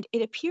 And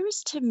it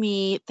appears to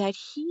me that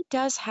he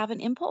does have an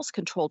impulse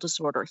control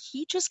disorder.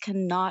 He just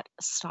cannot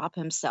stop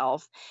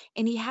himself.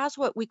 And he has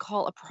what we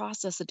call a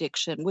process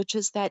addiction, which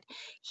is that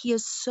he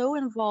is so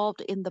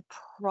involved in the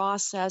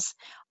process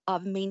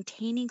of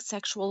maintaining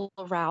sexual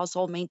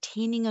arousal,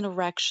 maintaining an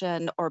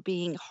erection, or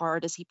being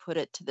hard, as he put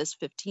it, to this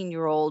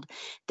 15-year-old,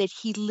 that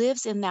he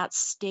lives in that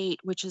state,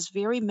 which is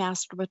very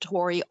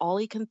masturbatory. All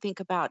he can think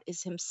about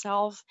is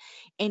himself,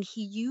 and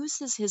he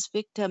uses his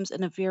victims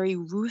in a very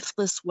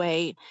ruthless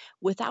way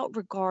without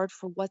regard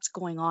for what's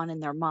going on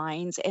in their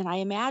minds. And I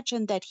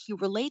imagine that he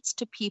relates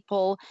to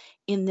people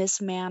in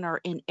this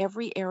manner in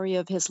every area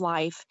of his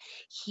life.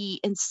 He,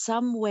 in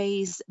some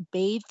ways,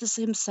 bathes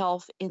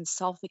himself in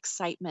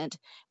self-excitement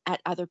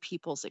at other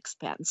people's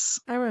expense.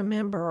 I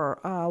remember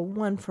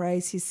one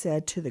phrase he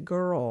said to the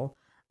girl,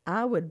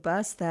 "I would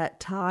bust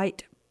that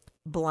tight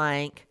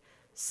blank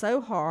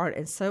so hard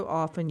and so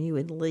often you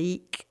would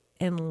leak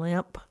and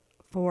limp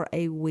for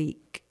a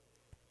week."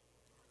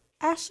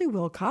 Ashley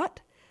Wilcott,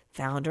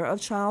 founder of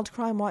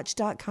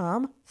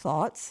ChildCrimeWatch.com,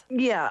 thoughts?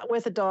 Yeah,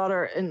 with a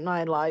daughter in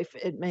my life,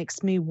 it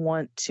makes me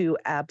want to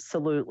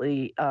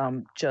absolutely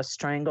just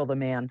strangle the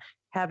man.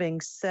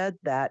 Having said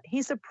that,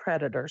 he's a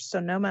predator. So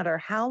no matter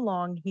how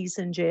long he's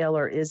in jail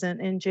or isn't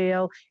in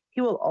jail,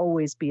 he will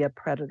always be a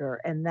predator.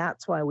 And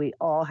that's why we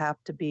all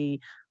have to be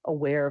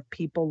aware of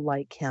people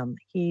like him.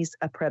 He's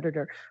a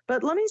predator.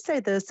 But let me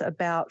say this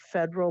about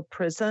federal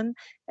prison,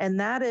 and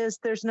that is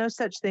there's no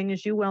such thing,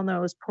 as you well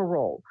know, as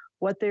parole.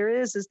 What there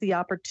is the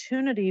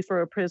opportunity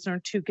for a prisoner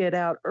to get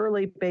out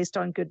early based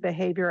on good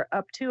behavior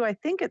up to, I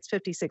think it's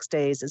 56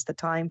 days is the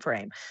time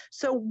frame.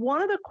 So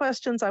one of the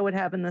questions I would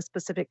have in this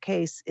specific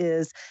case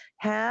is,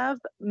 have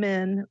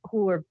men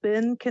who have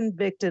been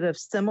convicted of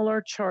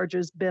similar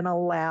charges been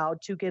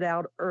allowed to get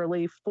out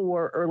early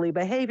for early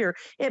behavior?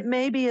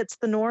 Maybe it's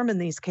the norm in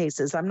these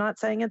cases. I'm not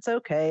saying it's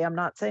okay. I'm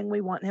not saying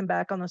we want him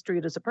back on the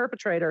street as a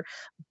perpetrator,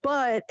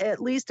 but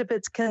at least if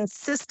it's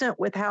consistent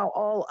with how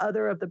all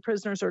other of the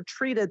prisoners are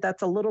treated,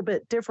 that's a little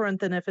bit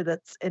different than if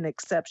it's an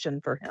exception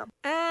for him.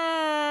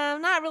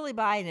 I'm not really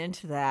buying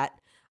into that.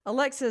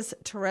 Alexis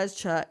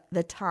Tereszcuk,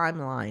 the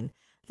timeline.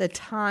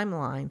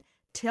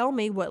 Tell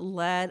me what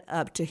led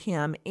up to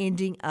him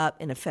ending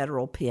up in a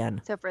federal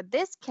pen. So for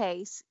this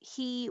case,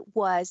 he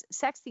was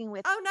sexting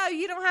with... Oh, no,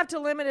 you don't have to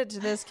limit it to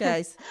this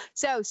case.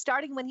 So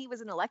starting when he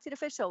was an elected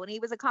official, when he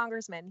was a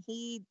congressman,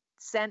 he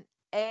sent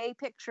a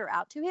picture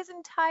out to his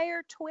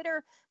entire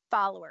Twitter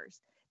followers.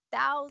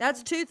 Thousands.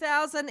 That's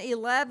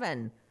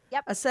 2011.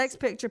 Yep. A sex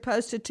picture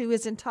posted to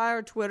his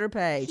entire Twitter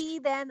page. He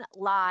then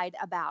lied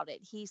about it.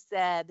 He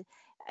said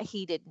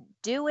he didn't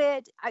do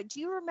it. Do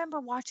you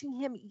remember watching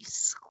him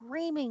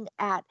screaming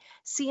at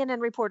CNN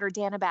reporter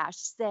Dana Bash,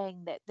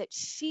 saying that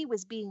she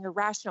was being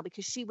irrational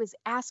because she was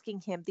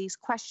asking him these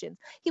questions?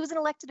 He was an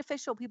elected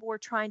official. People were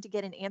trying to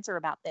get an answer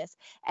about this.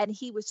 And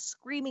he was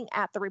screaming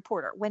at the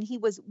reporter when he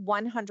was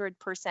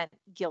 100%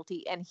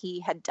 guilty and he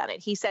had done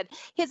it. He said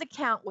his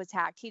account was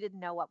hacked. He didn't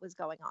know what was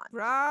going on.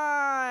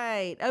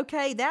 Right.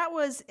 Okay. That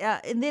was,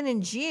 and then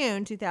in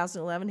June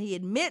 2011, he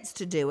admits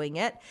to doing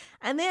it.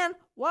 And then,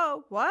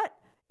 whoa, what?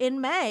 In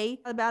May,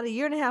 about a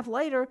year and a half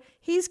later,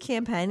 he's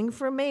campaigning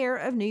for mayor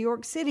of New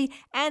York City,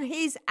 and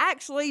he's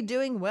actually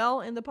doing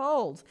well in the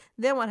polls.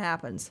 Then what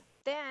happens?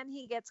 Then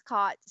he gets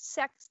caught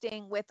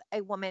sexting with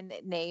a woman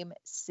named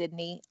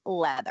Sydney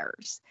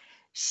Leathers.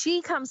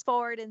 She comes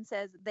forward and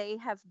says they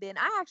have been,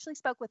 I actually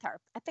spoke with her.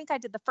 I think I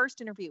did the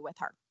first interview with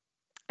her.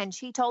 And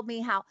she told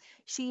me how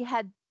she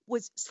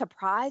was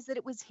surprised that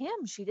it was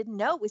him. She didn't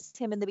know it was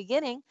him in the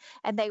beginning,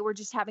 and they were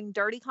just having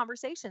dirty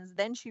conversations.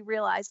 Then she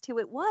realized who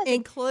it was.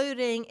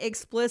 Including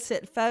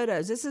explicit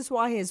photos. This is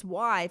why his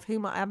wife,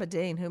 Huma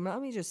Abedin, whom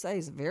let me just say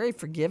is a very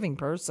forgiving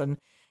person,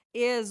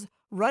 is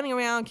running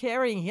around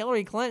carrying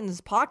Hillary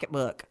Clinton's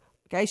pocketbook.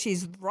 Okay,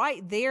 she's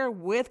right there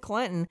with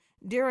Clinton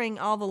during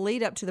all the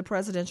lead up to the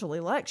presidential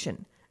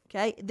election.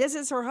 Okay, this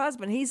is her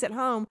husband. He's at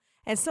home,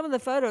 and some of the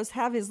photos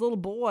have his little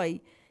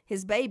boy,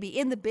 his baby,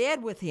 in the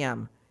bed with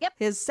him. Yep.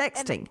 His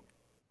sexting.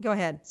 Go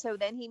ahead. So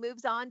then he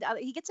moves on.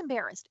 He gets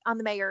embarrassed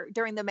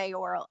during the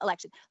mayoral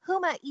election.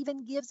 Huma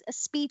even gives a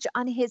speech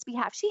on his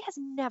behalf. She has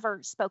never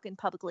spoken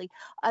publicly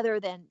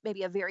other than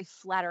maybe a very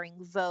flattering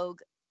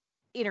Vogue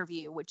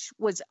interview, which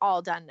was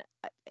all done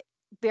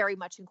very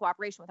much in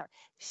cooperation with her.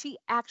 She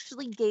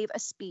actually gave a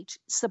speech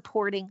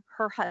supporting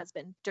her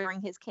husband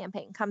during his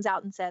campaign, comes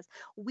out and says,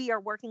 we are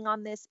working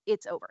on this.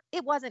 It's over.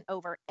 It wasn't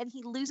over. And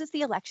he loses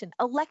the election.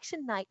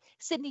 Election night,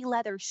 Sydney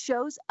Leathers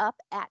shows up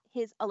at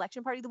his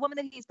election party, the woman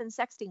that he's been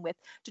sexting with,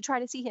 to try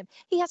to see him.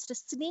 He has to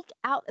sneak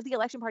out of the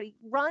election party,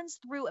 runs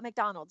through a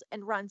McDonald's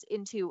and runs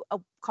into a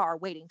car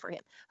waiting for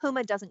him.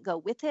 Huma doesn't go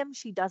with him.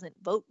 She doesn't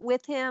vote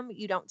with him.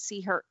 You don't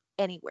see her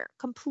anywhere,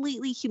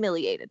 completely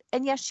humiliated.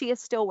 And yes, she is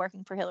still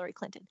working for Hillary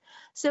Clinton.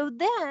 So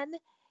then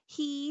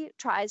he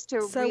tries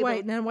to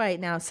wait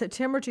now.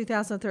 September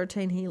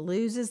 2013, he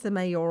loses the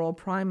mayoral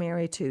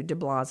primary to de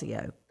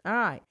Blasio. All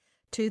right.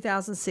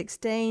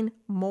 2016,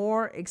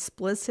 more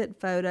explicit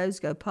photos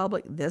go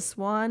public. This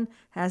one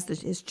has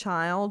his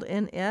child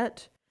in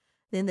it.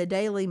 Then the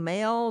Daily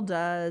Mail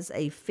does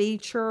a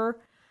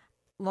feature.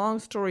 Long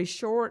story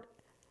short,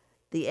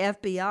 the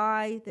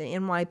FBI, the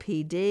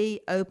NYPD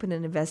opened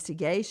an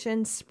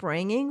investigation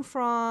springing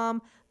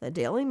from the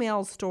Daily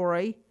Mail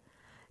story.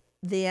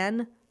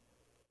 Then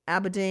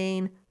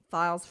Abedin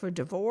files for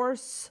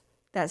divorce.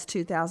 That's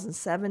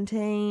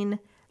 2017.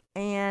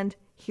 And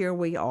here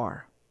we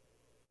are.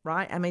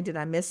 Right? I mean, did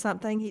I miss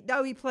something? He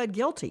pled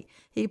guilty.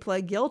 He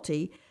pled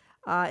guilty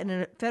in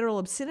a federal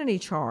obscenity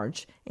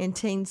charge in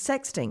teen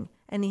sexting.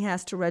 And he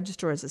has to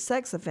register as a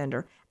sex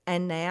offender.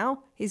 And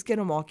now he's going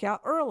to walk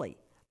out early.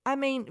 I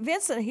mean,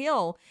 Vincent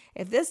Hill,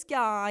 if this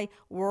guy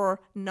were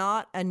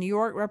not a New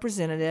York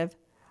representative,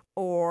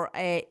 or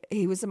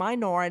he was a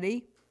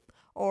minority,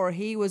 or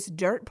he was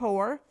dirt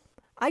poor,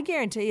 I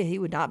guarantee you he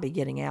would not be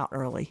getting out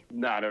early.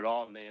 Not at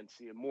all,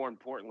 Nancy. And more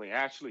importantly,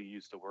 Ashley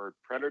used the word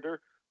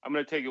predator. I'm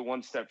going to take it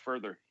one step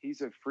further.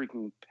 He's a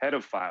freaking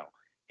pedophile.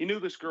 He knew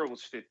this girl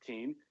was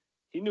 15.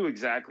 He knew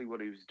exactly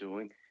what he was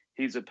doing.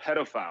 He's a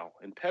pedophile,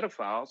 and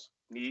pedophiles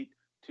need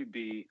to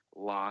be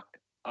locked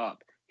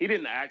up. He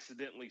didn't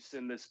accidentally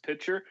send this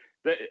picture.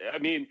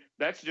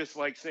 That's just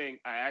like saying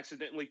I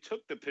accidentally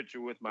took the picture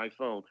with my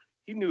phone.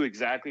 He knew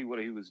exactly what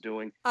he was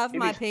doing.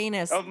 My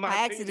penis.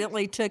 I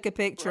accidentally took a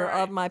picture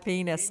of my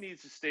penis. He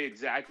needs to stay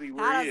exactly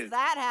where How he is. does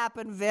that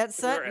happen,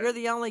 Vincent? You're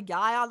the only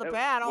guy on the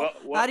panel.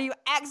 How do you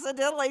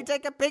accidentally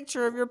take a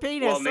picture of your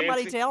penis? Well,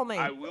 Somebody Nancy, tell me.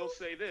 I will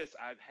say this.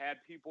 I've had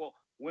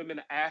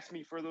women ask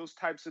me for those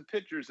types of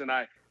pictures, and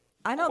I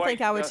don't think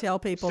I would tell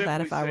people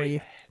that if I were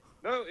you.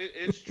 No,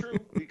 it's true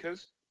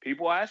because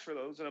people ask for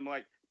those, and I'm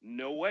like,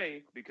 no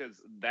way,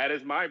 because that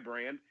is my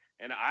brand,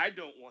 and I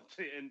don't want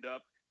to end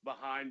up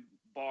behind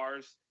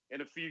bars in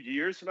a few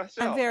years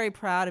myself. I'm very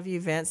proud of you,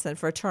 Vincent,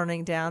 for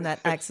turning down that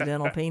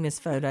accidental penis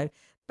photo.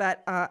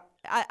 But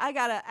I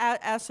got to,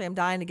 actually, I'm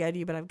dying to go to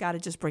you, but I've got to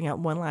just bring up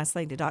one last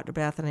thing to Dr.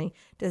 Bethany.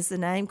 Does the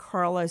name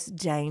Carlos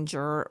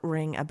Danger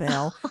ring a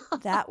bell?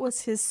 That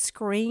was his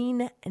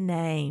screen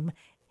name.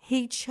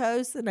 He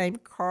chose the name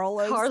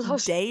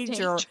Carlos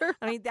Danger.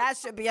 I mean, that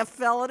should be a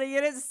felony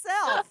in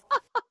itself.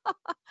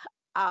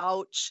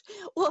 Ouch.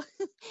 Well,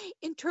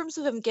 in terms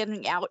of him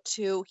getting out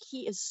too,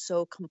 he is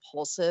so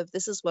compulsive.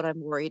 This is what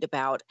I'm worried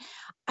about.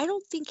 I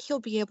don't think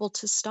he'll be able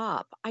to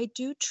stop. I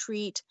do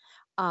treat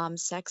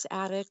sex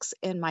addicts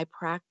in my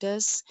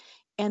practice,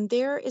 and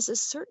there is a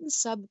certain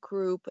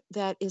subgroup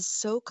that is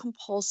so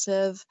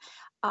compulsive.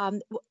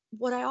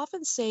 What I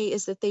often say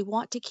is that they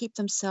want to keep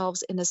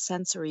themselves in a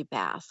sensory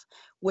bath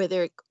where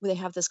they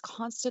have this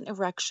constant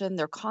erection,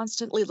 they're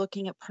constantly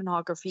looking at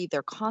pornography,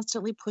 they're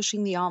constantly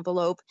pushing the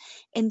envelope,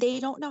 and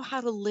they don't know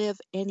how to live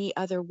any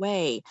other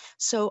way.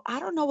 So I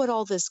don't know what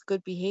all this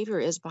good behavior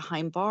is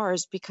behind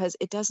bars because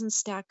it doesn't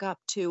stack up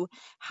to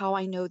how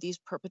I know these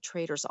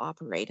perpetrators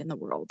operate in the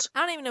world. I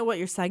don't even know what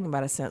you're saying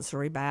about a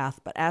sensory bath,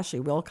 but Ashley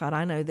Wilcott,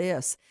 I know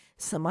this.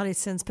 Somebody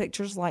sends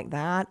pictures like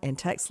that and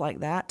texts like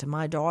that to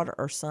my daughter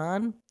or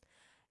son,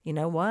 you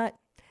know what?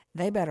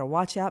 They better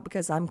watch out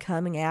because I'm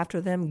coming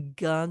after them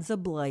guns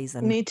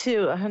a-blazing. Me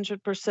too,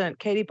 100%.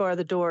 Katie, bar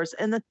the doors.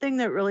 And the thing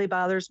that really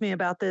bothers me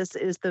about this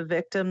is the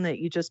victim that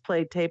you just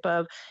played tape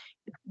of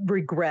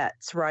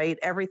regrets, right?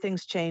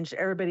 Everything's changed.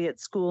 Everybody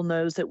at school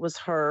knows it was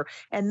her.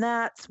 And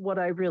that's what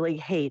I really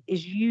hate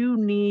is you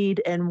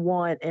need and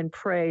want and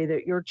pray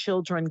that your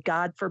children,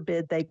 God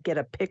forbid they get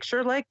a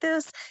picture like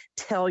this,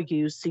 tell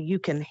you so you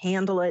can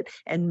handle it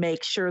and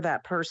make sure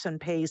that person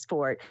pays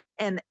for it.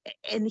 And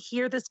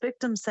hear this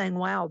victim saying,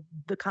 wow,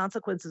 the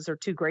consequences are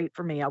too great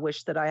for me. I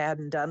wish that I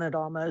hadn't done it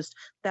almost.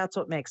 That's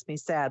what makes me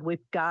sad.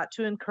 We've got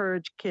to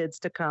encourage kids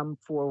to come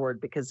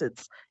forward because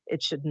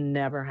it should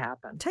never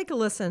happen. Take a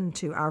listen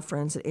to our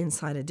friends at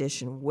Inside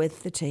Edition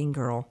with the teen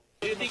girl.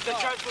 Do you think the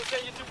judge will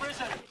send you to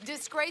prison?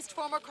 Disgraced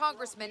former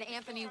Congressman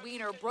Anthony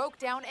Weiner broke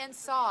down and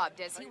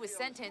sobbed as he was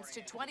sentenced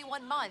to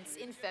 21 months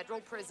in federal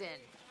prison.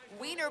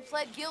 Weiner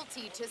pled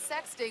guilty to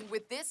sexting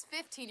with this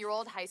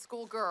 15-year-old high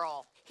school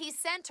girl. He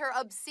sent her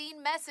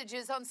obscene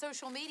messages on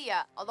social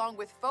media, along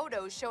with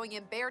photos showing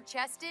him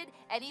bare-chested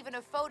and even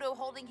a photo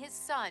holding his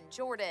son,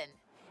 Jordan.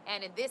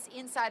 And in this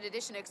Inside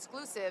Edition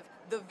exclusive,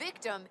 the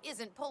victim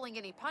isn't pulling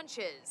any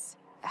punches.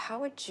 How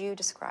would you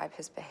describe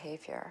his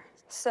behavior?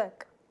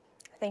 Sick.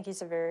 I think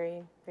he's a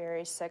very,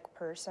 very sick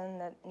person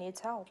that needs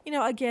help. You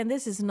know, again,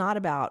 this is not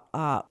about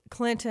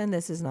Clinton.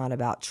 This is not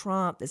about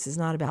Trump. This is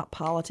not about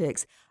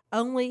politics.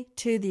 Only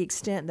to the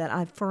extent that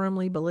I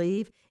firmly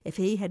believe if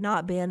he had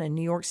not been a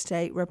New York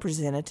State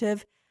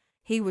representative,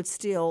 he would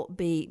still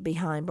be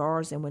behind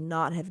bars and would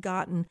not have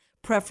gotten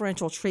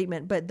preferential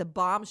treatment. But the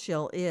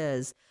bombshell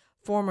is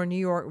former New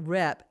York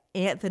Rep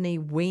Anthony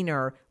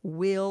Weiner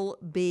will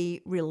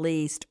be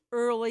released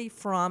early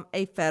from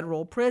a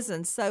federal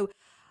prison. So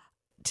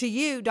to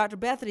you, Dr.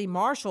 Bethany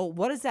Marshall,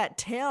 what does that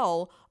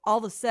tell all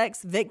the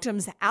sex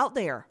victims out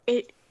there?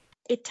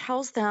 It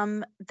tells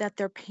them that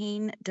their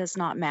pain does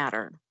not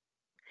matter.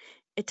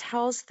 It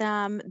tells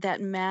them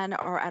that men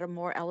are at a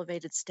more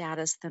elevated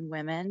status than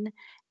women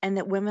and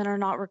that women are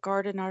not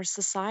regarded in our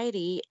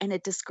society, and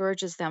it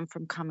discourages them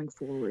from coming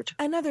forward.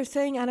 Another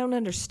thing I don't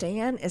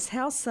understand is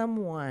how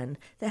someone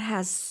that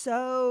has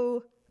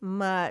so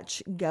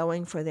much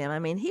going for them, I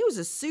mean, he was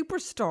a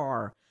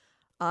superstar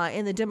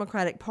in the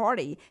Democratic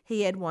Party.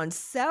 He had won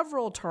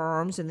several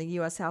terms in the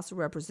U.S. House of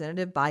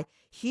Representatives by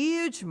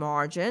huge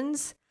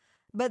margins,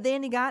 but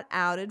then he got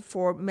outed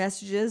for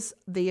messages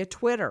via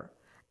Twitter.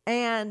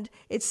 And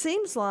it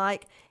seems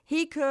like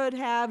he could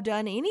have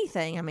done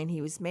anything. I mean, he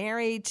was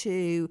married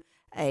to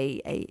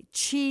the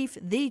chief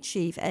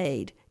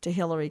aide to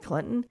Hillary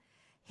Clinton.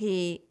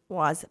 He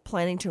was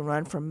planning to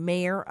run for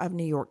mayor of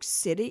New York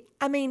City.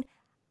 I mean,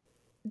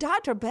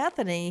 Dr.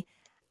 Bethany,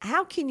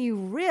 how can you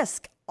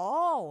risk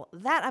all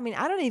that? I mean,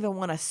 I don't even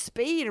want to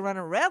speed or run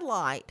a red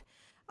light.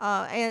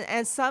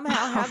 And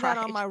somehow have that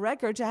on my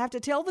record to have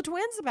to tell the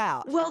twins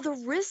about. Well,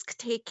 the risk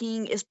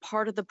taking is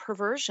part of the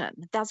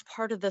perversion. That's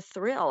part of the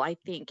thrill, I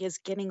think, is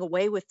getting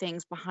away with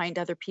things behind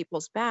other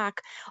people's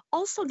back.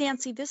 Also,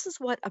 Nancy, this is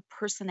what a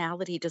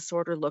personality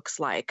disorder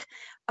looks like.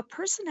 A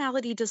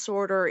personality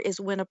disorder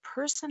is when a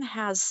person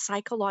has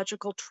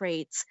psychological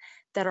traits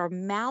that are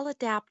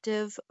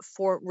maladaptive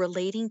for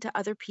relating to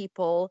other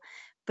people,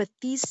 but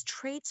these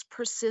traits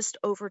persist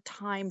over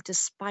time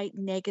despite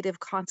negative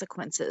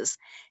consequences.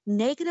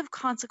 Negative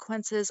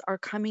consequences are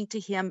coming to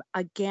him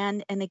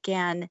again and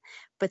again,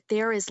 but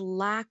there is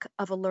lack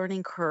of a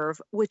learning curve,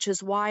 which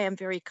is why I'm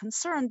very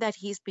concerned that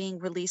he's being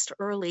released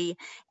early.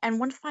 And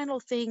one final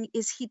thing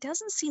is he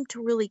doesn't seem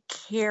to really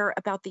care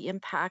about the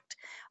impact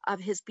of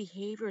his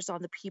behaviors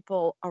on the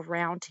people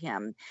around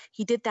him.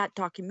 He did that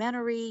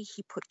documentary.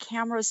 He put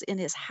cameras in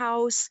his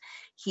house.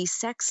 He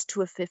sexted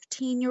to a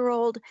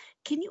 15-year-old.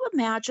 Can you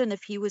imagine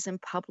if he was in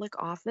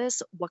public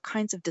office, what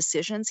kinds of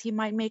decisions he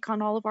might make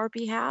on all of our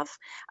behalf?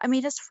 I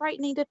mean, it's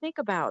frightening to think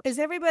about. Is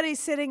everybody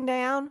sitting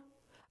down?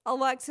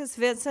 Alexis,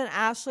 Vincent,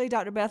 Ashley,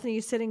 Dr. Bethany,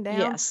 you sitting down?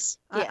 Yes.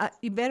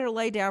 You better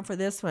lay down for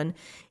this one.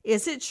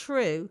 Is it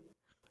true,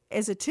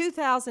 is a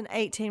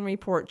 2018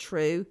 report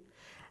true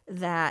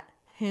that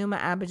Huma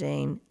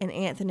Abedin and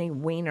Anthony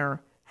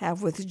Weiner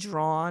have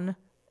withdrawn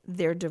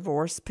their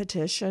divorce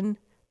petition?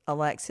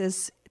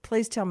 Alexis,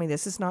 please tell me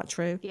this is not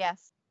true.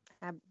 Yes,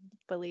 I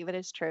believe it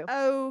is true.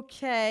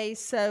 Okay,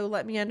 so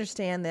let me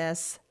understand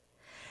this.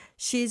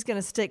 She's going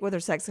to stick with her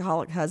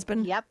sexaholic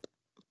husband? Yep.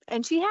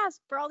 And she has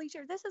for all these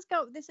years. This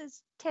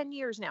is 10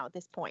 years now at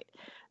this point.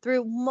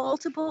 Through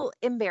multiple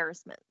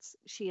embarrassments,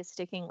 she is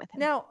sticking with him.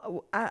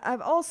 Now, I've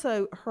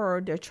also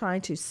heard they're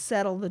trying to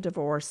settle the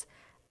divorce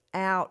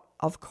out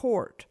of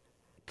court.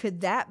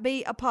 Could that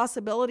be a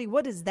possibility?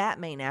 What does that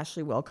mean,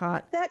 Ashley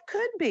Wilcott? That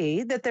could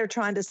be that they're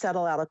trying to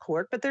settle out of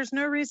court, but there's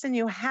no reason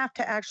you have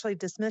to actually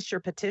dismiss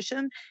your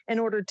petition in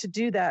order to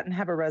do that and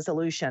have a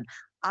resolution.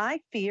 I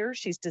fear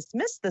she's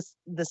dismissed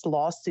this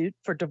lawsuit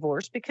for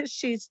divorce because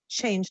she's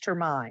changed her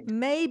mind.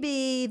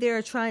 Maybe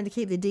they're trying to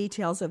keep the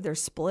details of their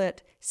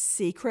split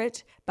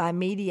secret by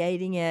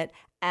mediating it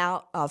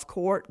out of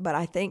court, but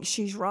I think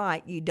she's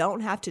right. You don't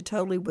have to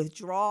totally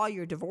withdraw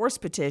your divorce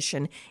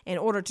petition in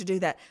order to do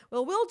that.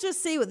 Well, we'll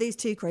just see what these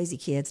two crazy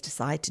kids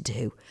decide to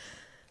do.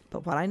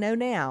 But what I know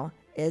now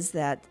is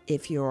that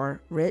if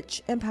you're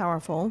rich and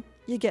powerful,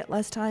 you get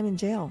less time in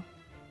jail.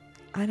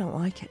 I don't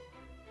like it.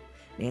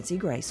 Nancy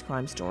Grace,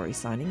 Crime Story,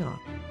 signing off.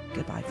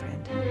 Goodbye,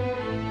 friend.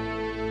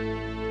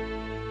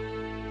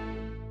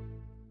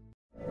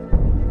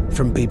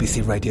 From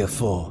BBC Radio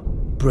 4,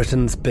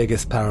 Britain's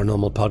biggest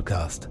paranormal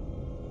podcast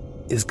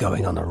is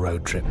going on a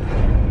road trip.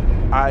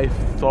 I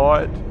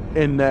thought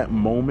in that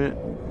moment,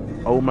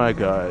 oh my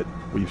God,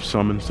 we've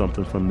summoned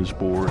something from this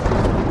board.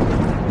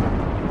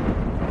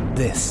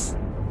 This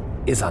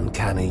is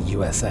Uncanny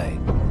USA.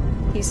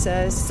 He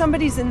says,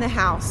 somebody's in the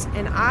house,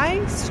 and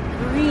I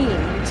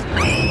screamed.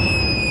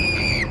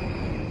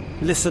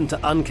 Listen to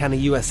Uncanny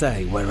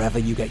USA wherever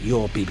you get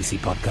your BBC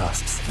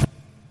podcasts,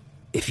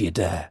 if you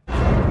dare.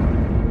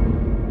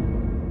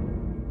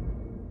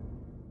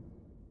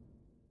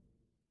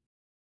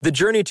 The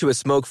journey to a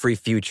smoke-free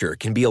future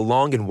can be a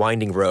long and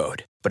winding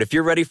road, but if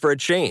you're ready for a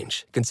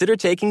change, consider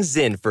taking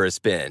Zyn for a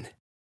spin.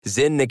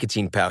 Zyn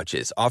nicotine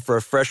pouches offer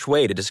a fresh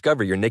way to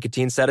discover your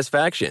nicotine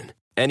satisfaction.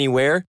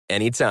 Anywhere,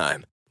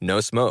 anytime. No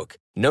smoke,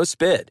 no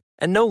spit,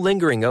 and no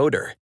lingering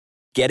odor.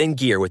 Get in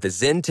gear with the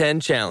Zyn 10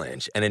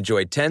 Challenge and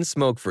enjoy 10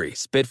 smoke-free,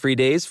 spit-free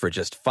days for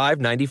just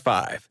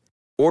 $5.95.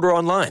 Order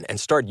online and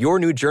start your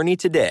new journey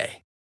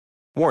today.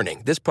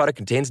 Warning, this product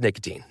contains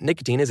nicotine.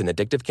 Nicotine is an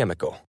addictive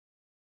chemical.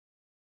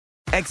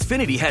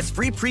 Xfinity has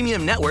free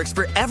premium networks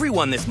for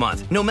everyone this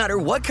month, no matter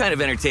what kind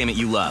of entertainment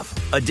you love.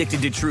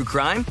 Addicted to true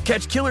crime?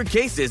 Catch killer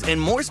cases and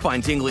more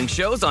spine-tingling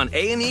shows on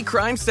A&E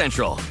Crime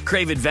Central.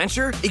 Crave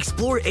adventure?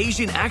 Explore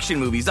Asian action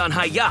movies on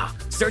Hi-YAH.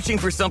 Searching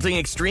for something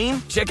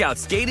extreme? Check out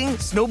skating,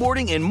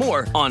 snowboarding, and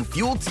more on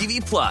Fuel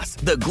TV Plus,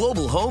 the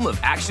global home of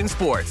action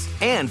sports.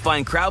 And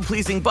find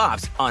crowd-pleasing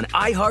bops on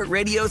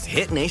iHeartRadio's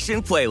Hit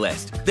Nation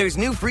playlist. There's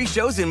new free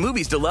shows and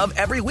movies to love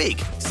every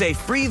week. Say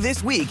free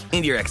this week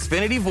in your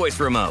Xfinity voice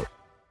remote.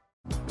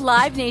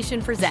 Live Nation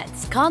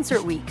presents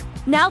Concert Week.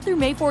 Now through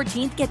May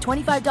 14th, get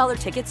 $25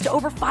 tickets to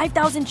over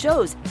 5,000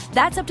 shows.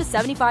 That's up to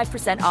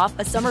 75% off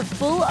a summer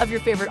full of your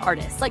favorite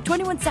artists like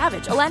 21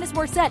 Savage, Alanis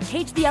Morissette,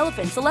 Cage the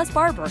Elephant, Celeste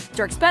Barber,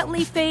 Dierks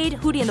Bentley, Fade,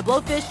 Hootie and the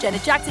Blowfish,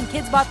 Janet Jackson,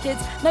 Kids Bop Kids,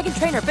 Meghan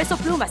Trainor, Bissell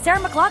Pluma, Sarah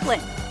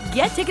McLachlan.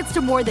 Get tickets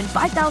to more than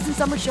 5,000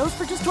 summer shows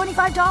for just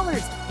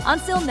 $25.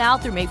 Until now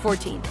through May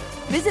 14th.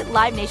 Visit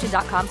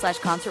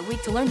LiveNation.com/Concert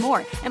Week to learn more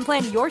and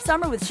plan your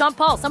summer with Sean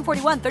Paul, Sum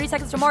 41, 30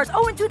 Seconds to Mars,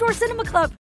 and Two Door Cinema Club.